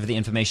the rest of the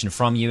information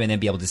from you and then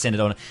be able to send it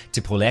on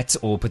to Paulette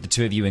or put the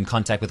two of you in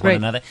contact with one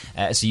another.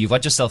 So you've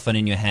got your cell phone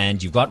in your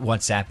hand. You've got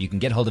WhatsApp. You can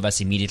get hold of us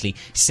immediately.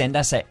 Send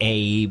us an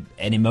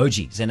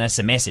emoji. Send us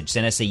a message.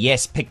 Send us a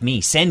yes, pick me.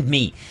 Send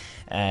me.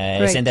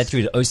 Send that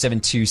through to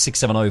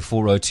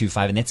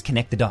 072-670-4025 and let's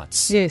connect the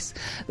dots. Yes.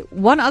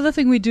 One other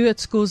thing we do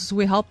at schools is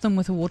we help them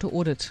with a water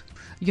audit.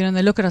 And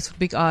they look at us with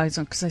big eyes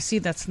because they see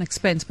that's an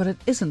expense, but it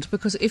isn't,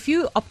 because if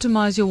you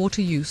optimize your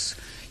water use,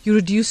 you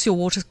reduce your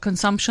water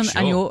consumption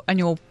and your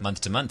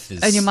month to month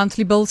and your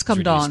monthly bills come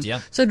reduced, down. yeah.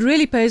 So it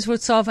really pays for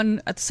itself,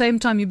 and at the same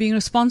time you're being a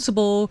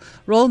responsible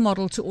role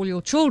model to all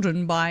your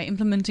children by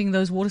implementing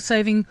those water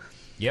saving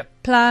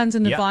plans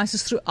and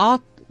devices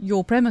throughout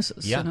your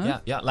premises. Yeah.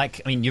 Like,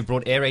 you've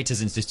brought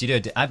aerators into the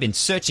studio. I've been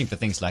searching for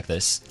things like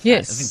this.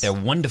 Yes. I think they're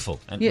wonderful.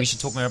 And we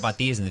should talk more about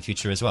these in the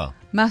future as well.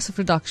 Massive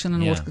reduction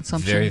in water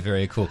consumption. Very,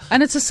 very cool.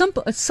 And it's a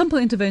simple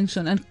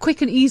intervention and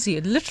quick and easy.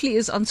 It literally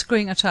is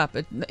unscrewing a tap.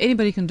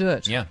 Anybody can do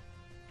it. Yeah.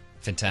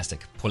 Fantastic.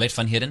 Paulette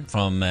van Heerden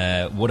from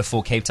Water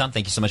for Cape Town,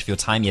 thank you so much for your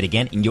time yet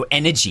again and your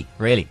energy,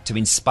 really, to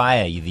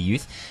inspire the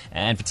youth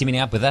and for teaming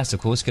up with us,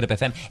 of course, Good Up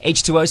FM.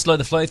 H2O, Slow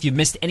the Flow. If you've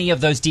missed any of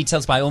those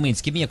details, by all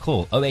means, give me a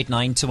call,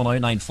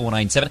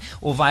 089-210-9497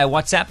 or via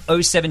WhatsApp,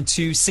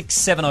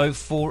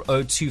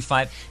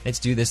 072-670-4025. Let's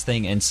do this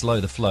thing and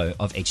slow the flow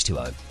of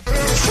H2O.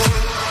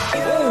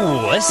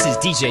 Oh, this is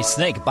DJ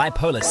Snake,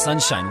 Bipolar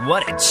Sunshine.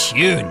 What a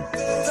tune.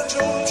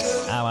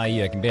 How are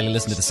you? I can barely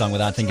listen to the song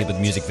without thinking about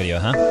the music video,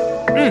 huh?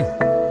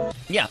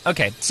 Yeah,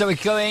 okay. So we're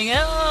going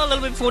a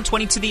little bit before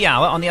 20 to the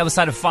hour. On the other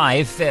side of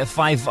 5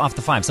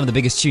 after 5. Some of the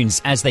biggest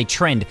tunes as they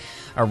trend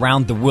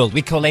around the world.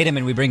 We collate them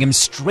and we bring them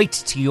straight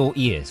to your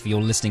ears for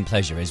your listening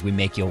pleasure as we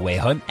make your way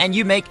home. And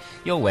you make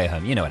your way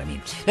home. You know what I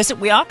mean. Listen,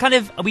 are we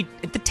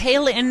at the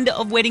tail end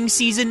of wedding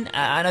season?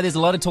 I know there's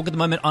a lot of talk at the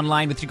moment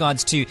online with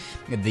regards to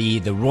the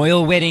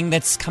royal wedding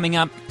that's coming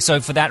up. So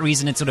for that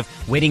reason, it's sort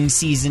of wedding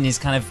season is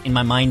kind of in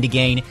my mind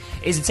again.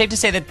 Is it safe to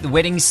say that the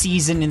wedding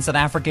season in South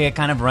Africa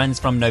kind of runs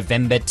from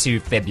November to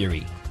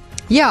February?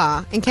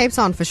 Yeah, in Cape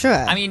Town for sure.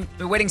 I mean,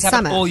 weddings happen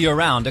Summer. all year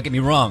round, don't get me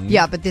wrong.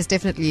 Yeah, but there's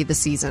definitely the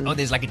season. Oh,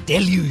 there's like a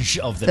deluge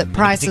of them. The in a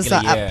prices particular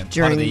are up year, part of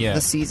during the year.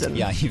 the season.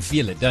 Yeah, you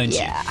feel it, don't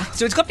Yeah. you?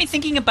 So it's got me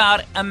thinking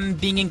about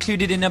being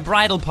included in a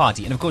bridal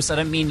party. And of course, I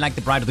don't mean like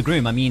the bride or the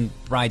groom. I mean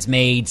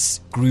bridesmaids,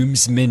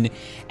 groomsmen,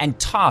 and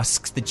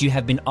tasks that you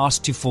have been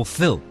asked to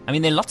fulfill. I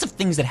mean, there are lots of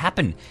things that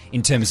happen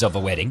in terms of a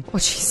wedding. Oh,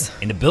 jeez.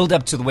 In the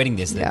build-up to the wedding,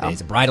 there's Yeah.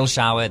 a bridal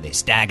shower, there's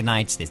stag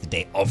nights, there's the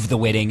day of the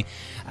wedding.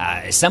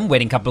 Some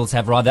wedding couples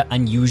have rather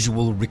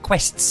unusual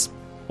requests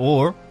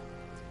or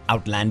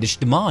outlandish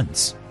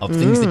demands of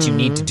things that you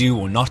need to do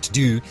or not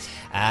do.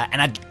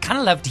 And I'd kind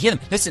of love to hear them.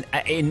 Listen,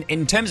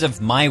 in terms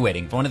of my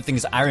wedding, one of the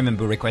things I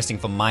remember requesting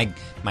from my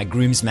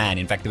groomsman,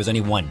 in fact, there was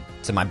only one,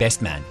 so my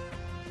best man,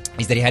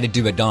 is that he had to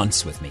do a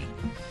dance with me.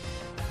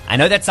 I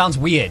know that sounds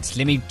weird.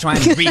 Let me try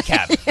and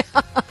recap.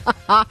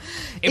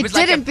 It was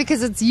like didn't a-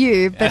 because it's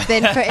you, but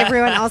then for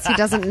everyone else who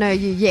doesn't know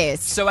you,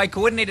 yes. So I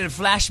coordinated a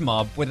flash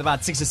mob with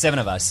about 6 or 7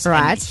 of us.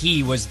 Right. And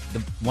he was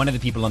one of the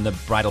people on the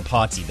bridal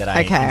party that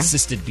I Okay.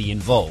 insisted be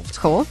involved.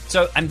 Cool.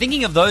 So I'm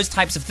thinking of those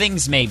types of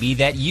things maybe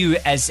that you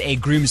as a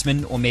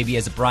groomsman or maybe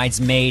as a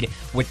bridesmaid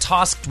were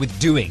tasked with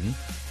doing,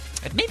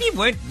 but maybe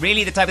weren't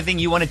really the type of thing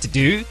you wanted to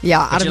do. Yeah,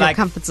 But out of you're your like,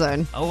 comfort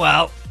zone. oh,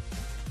 well,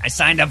 I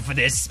signed up for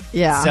this.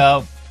 Yeah.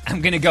 So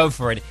I'm going to go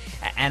for it.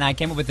 And I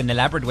came up with an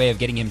elaborate way of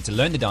getting him to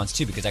learn the dance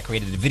too, because I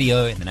created a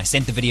video and then I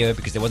sent the video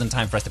because there wasn't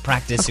time for us to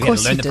practice. Of So he had to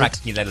course learn you the did.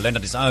 practice. He had to learn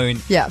on his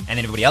own. Yeah. And then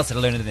everybody else had to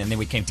learn it. And then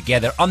we came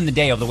together on the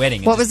day of the wedding.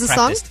 And What just was the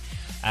song?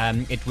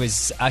 practiced. It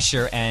was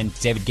Usher and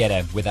David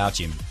Guetta, Without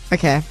You.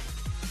 Okay.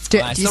 Do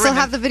I you still still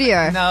have the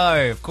video?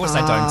 No, of course I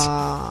don't.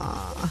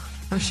 Ah,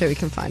 I'm sure we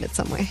can find it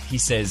somewhere. He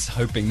says,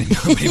 hoping that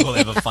nobody will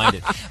ever find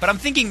it. But I'm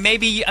thinking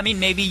maybe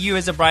you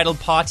as a bridal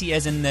party,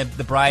 as in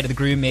the bride or the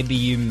groom, maybe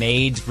you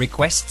made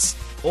requests.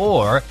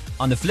 Or,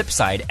 on the flip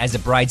side, as a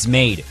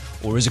bridesmaid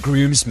or as a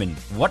groomsman,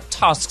 what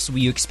tasks were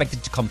you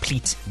expected to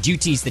complete?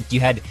 Duties that you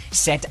had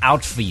set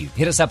out for you?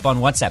 Hit us up on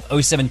WhatsApp,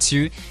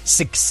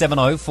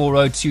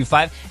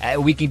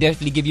 072-670-4025. We can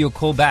definitely give you a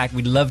call back.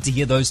 We'd love to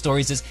hear those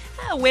stories as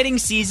wedding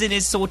season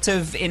is sort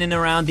of in and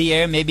around the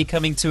air, maybe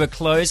coming to a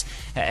close.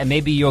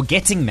 Maybe you're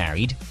getting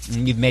married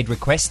and you've made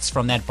requests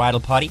from that bridal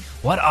party.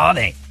 What are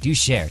they? Do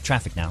share.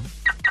 Traffic now.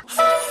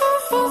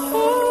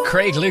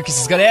 Craig Lucas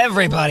has got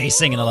everybody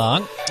singing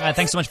along.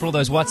 Thanks so much for all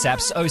those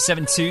WhatsApps.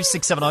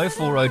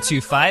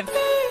 072-670-4025.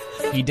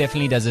 He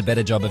definitely does a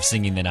better job of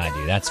singing than I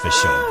do, that's for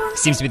sure.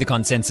 Seems to be the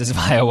consensus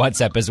via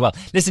WhatsApp as well.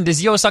 Listen,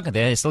 does your soccer,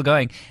 they're still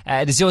going,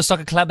 does your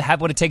soccer club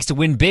have what it takes to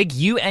win big?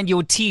 You and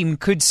your team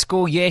could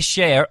score your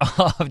share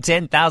of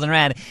 10,000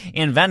 Rand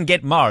in Van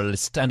Get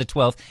Marls under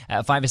 12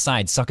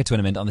 5-a-side soccer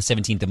tournament on the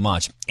 17th of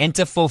March.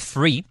 Enter for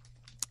free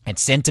at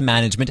Centre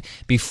Management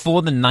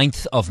before the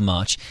 9th of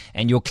March,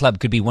 and your club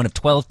could be one of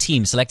 12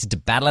 teams selected to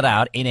battle it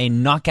out in a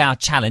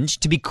knockout challenge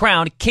to be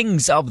crowned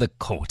Kings of the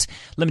Court.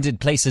 Limited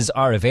places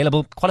are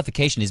available.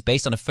 Qualification is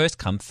based on a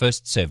first-come,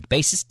 first-served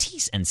basis.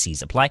 T's and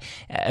C's apply.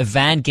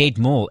 Van Gate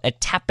Mall, a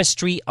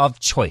tapestry of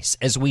choice.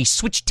 As we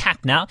switch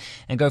tack now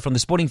and go from the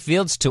sporting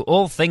fields to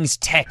all things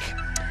tech.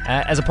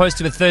 As opposed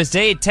to a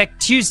Thursday, Tech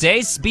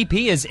Tuesdays,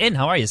 BP is in.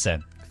 How are you, sir?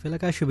 I feel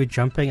like I should be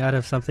jumping out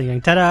of something going,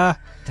 ta-da!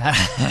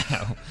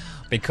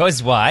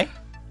 Because why?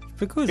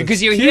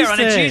 Because you're here on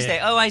a Tuesday.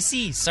 Oh, I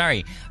see.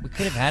 Sorry. We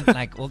could have had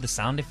like all the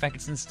sound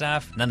effects and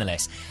stuff.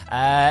 Nonetheless.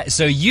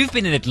 So you've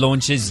been in at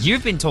launches,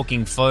 you've been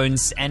talking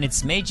phones, and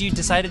it's made you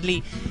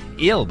decidedly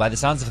ill by the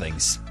sounds of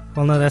things.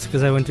 Well, no, that's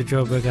because I went to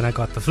Joburg and I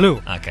got the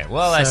flu. Okay,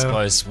 well, I So-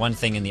 suppose one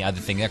thing and the other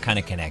thing, they're kind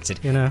of connected.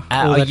 You know,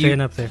 all that pain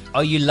up there.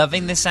 Are you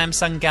loving the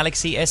Samsung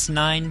Galaxy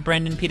S9,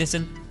 Brendan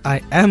Peterson?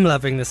 I am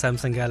loving the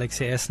Samsung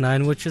Galaxy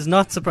S9, which is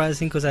not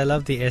surprising because I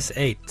love the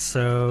S8.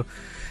 So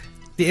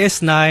the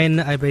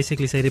S9, I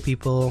basically say to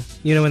people,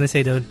 you know when they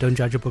say don't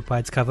judge a book by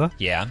its cover?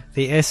 Yeah.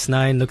 The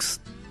S9 looks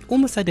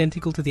almost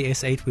identical to the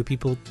S8 where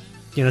people,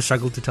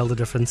 struggle to tell the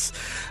difference.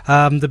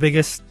 The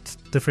biggest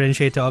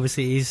differentiator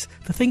obviously is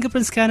the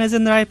fingerprint scanner is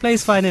in the right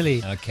place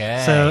finally.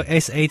 Okay. So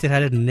S8, it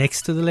had it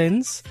next to the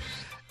lens.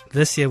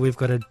 This year we've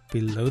got it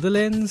below the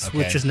lens, Okay.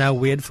 which is now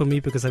weird for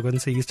me because I've gotten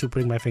so used to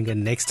putting my finger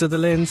next to the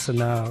lens. So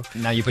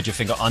now you put your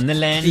finger on the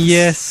lens?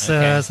 yes,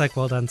 Okay. it's like,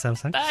 well done,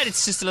 Samsung. But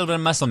it's just a little bit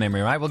of muscle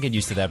memory, right? We'll get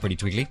used to that pretty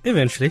quickly.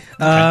 Eventually.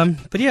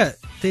 But yeah,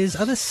 there's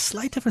other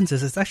slight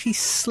differences. It's actually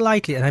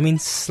slightly, and I mean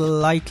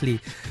slightly,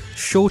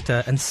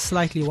 shorter and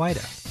slightly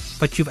wider.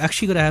 But you've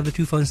actually got to have the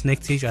two phones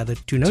next to each other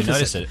to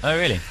notice it. Oh,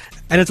 really?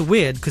 And it's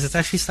weird because it's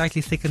actually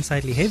slightly thicker and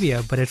slightly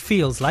heavier, but it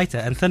feels lighter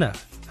and thinner.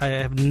 I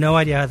have no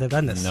idea how they've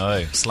done this.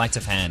 No, sleight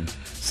of hand.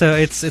 So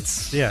it's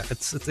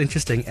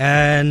interesting.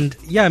 And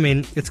yeah, I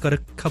mean, it's got a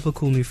couple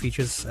cool new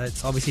features.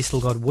 It's obviously still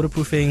got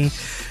waterproofing.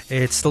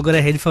 It's still got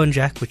a headphone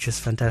jack, which is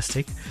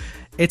fantastic.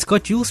 It's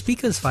got dual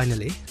speakers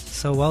finally.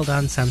 So well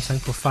done, Samsung,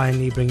 for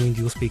finally bringing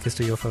dual speakers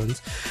to your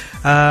phones.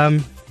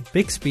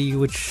 Bixby,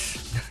 which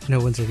no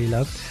one's really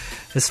loved,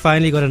 has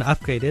finally gotten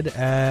upgraded,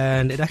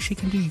 and it actually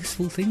can do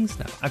useful things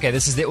now. Okay,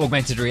 this is the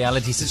augmented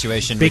reality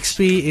situation.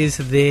 Bixby is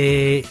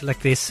their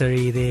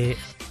Siri, their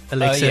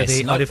Alexa, yes,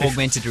 the not artificial.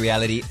 augmented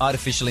reality,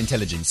 artificial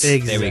intelligence.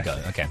 Exactly. There we go.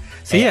 Okay.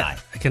 So AI.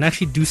 I can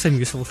actually do some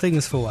useful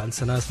things for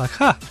once, and I was like,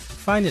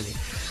 finally.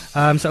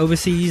 So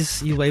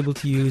overseas, you were able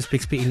to use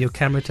Bixby in your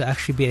camera to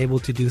actually be able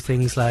to do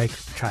things like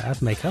try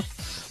out makeup.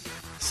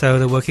 So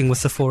they're working with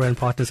Sephora and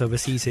partners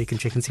overseas, so you can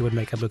check and see what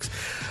makeup looks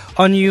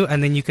on you,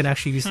 and then you can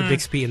actually use the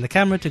Bixby in the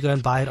camera to go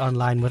and buy it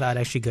online without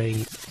actually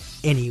going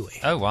anywhere.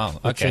 Oh, wow.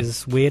 Which Okay.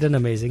 is weird and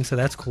amazing, so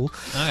that's cool.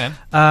 Okay.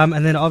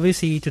 And then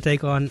obviously to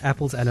take on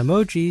Apple's and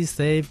emojis,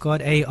 they've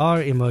got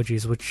AR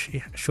emojis, which,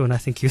 Sean, I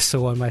think you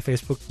saw on my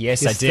Facebook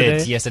Yes, yesterday. I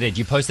did. Yes, I did.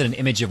 You posted an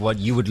image of what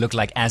you would look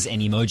like as an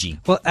emoji.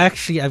 Well,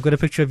 actually, I've got a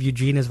picture of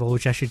Eugene as well,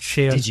 which I should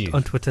share Did you?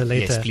 on Twitter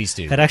later. Yes, please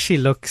do. It actually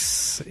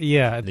looks,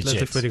 it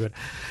Legit. looks pretty good.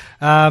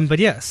 But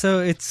yeah, so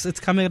it's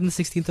coming out on the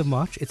 16th of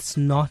March. It's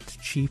not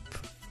cheap.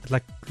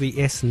 Like the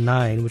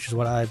S9, which is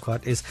what I've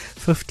got, is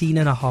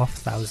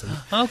 15,500.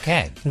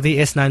 Okay. The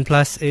S9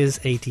 Plus is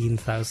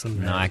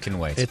 18,000. No, I can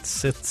wait.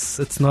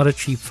 It's not a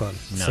cheap phone.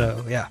 No.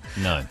 So yeah.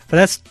 No.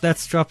 But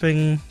that's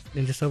dropping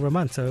in just over a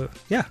month. So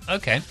yeah.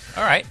 Okay.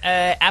 All right.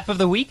 App of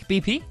the week,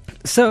 BP?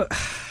 So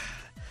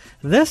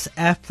this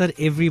app that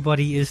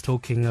everybody is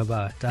talking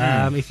about.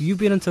 If you've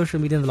been on social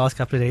media in the last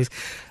couple of days,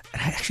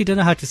 I actually don't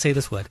know how to say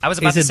this word. I was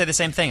about to say the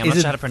same thing. I'm not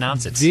sure how to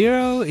pronounce it.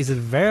 Vero? Is it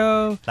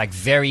Vero? Like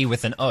very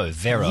with an O.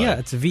 Vero. Yeah,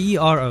 it's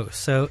Vero.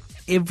 So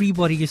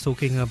everybody is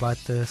talking about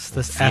this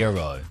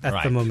Vero. app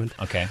at the moment.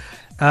 Okay.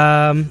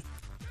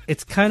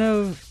 It's kind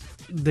of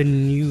the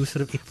new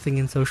sort of it thing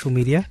in social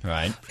media.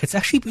 Right. It's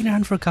actually been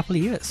around for a couple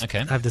of years.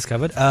 Okay. I've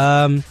discovered.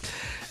 And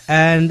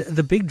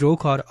the big draw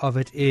card of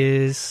it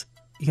is,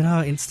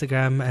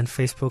 Instagram and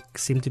Facebook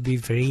seem to be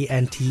very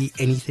anti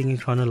anything in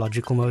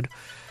chronological mode.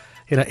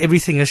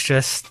 Everything is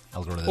just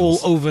Algorithms. all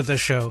over the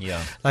show.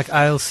 Yeah. Like,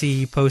 I'll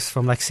see posts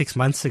from like 6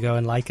 months ago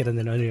and like it, and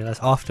then only realize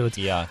afterwards.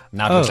 Yeah.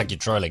 Now it looks like you're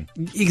trolling.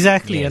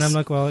 Exactly. Yes. And I'm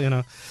like,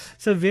 well,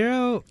 So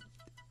Vero,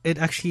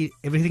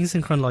 everything's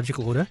in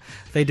chronological order.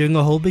 They're doing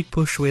a whole big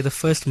push where the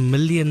first 1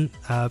 million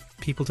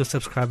people to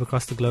subscribe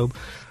across the globe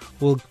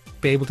will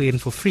be able to get in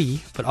for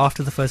free, but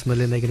after the first 1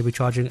 million, they're going to be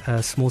charging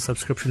a small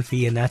subscription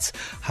fee, and that's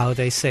how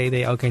they say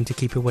they are going to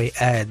keep away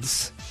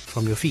ads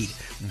from your feed.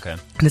 Okay.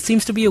 And it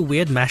seems to be a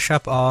weird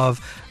mashup of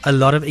a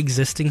lot of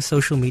existing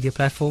social media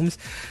platforms.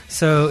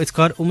 So it's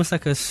got almost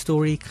like a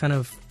story kind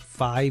of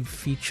vibe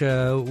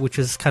feature, which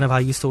is kind of how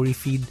your story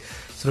feed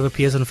sort of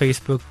appears on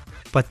Facebook,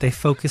 but they're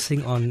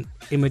focusing on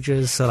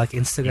images, so like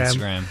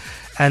Instagram.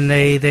 And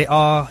they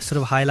are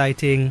sort of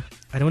highlighting,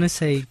 I don't want to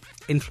say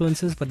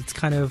influencers, but it's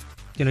kind of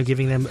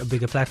giving them a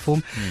bigger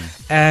platform.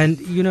 And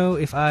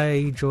if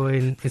I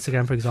join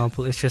Instagram, for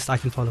example, it's just I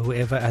can follow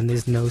whoever, and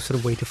there's no sort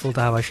of way to filter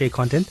how I share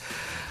content.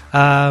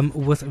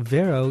 With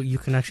Vero, you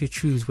can actually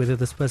choose whether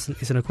this person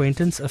is an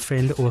acquaintance, a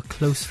friend, or a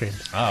close friend.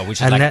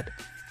 Which is like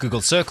Google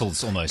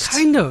Circles almost.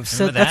 Kind of.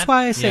 So Remember that's that?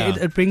 why I say Yeah.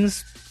 it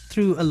brings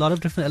through a lot of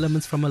different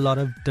elements from a lot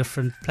of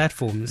different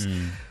platforms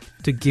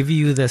to give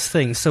you this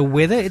thing. So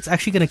whether it's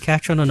actually going to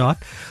catch on or not,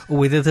 or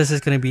whether this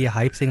is going to be a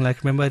hype thing,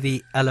 like remember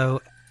the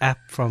Allo app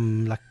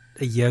from like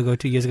a year ago,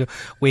 2 years ago,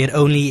 where it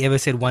only ever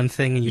said one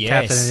thing and you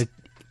tapped it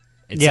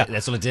and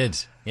That's all it did.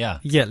 Yeah.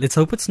 Yeah, let's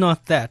hope it's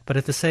not that. But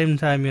at the same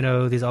time,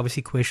 there's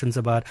obviously questions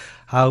about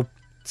how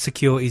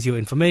secure is your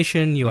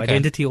information, your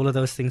identity, all of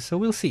those things. So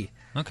we'll see.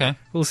 Okay.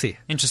 We'll see.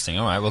 Interesting.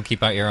 All right. We'll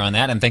keep our ear on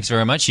that. And thanks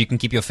very much. You can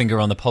keep your finger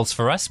on the pulse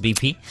for us,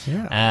 BP.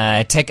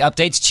 Yeah. Tech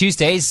updates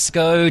Tuesdays.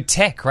 Go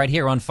tech right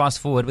here on Fast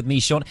Forward with me,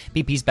 Sean.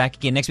 BP's back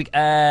again next week.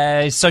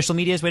 Social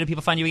medias, where do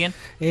people find you again?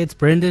 It's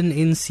Brendan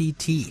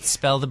NCT.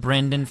 Spell the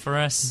Brendan for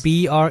us.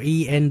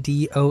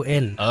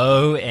 BRENDON.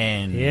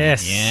 O-N.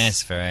 Yes.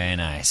 Yes. Very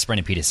nice.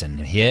 Brendan Peterson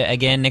here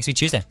again next week,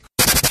 Tuesday.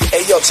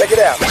 Hey, yo, check it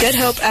out. Good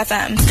Hope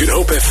FM.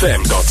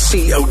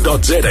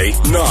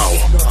 GoodHopeFM.co.za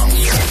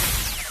now.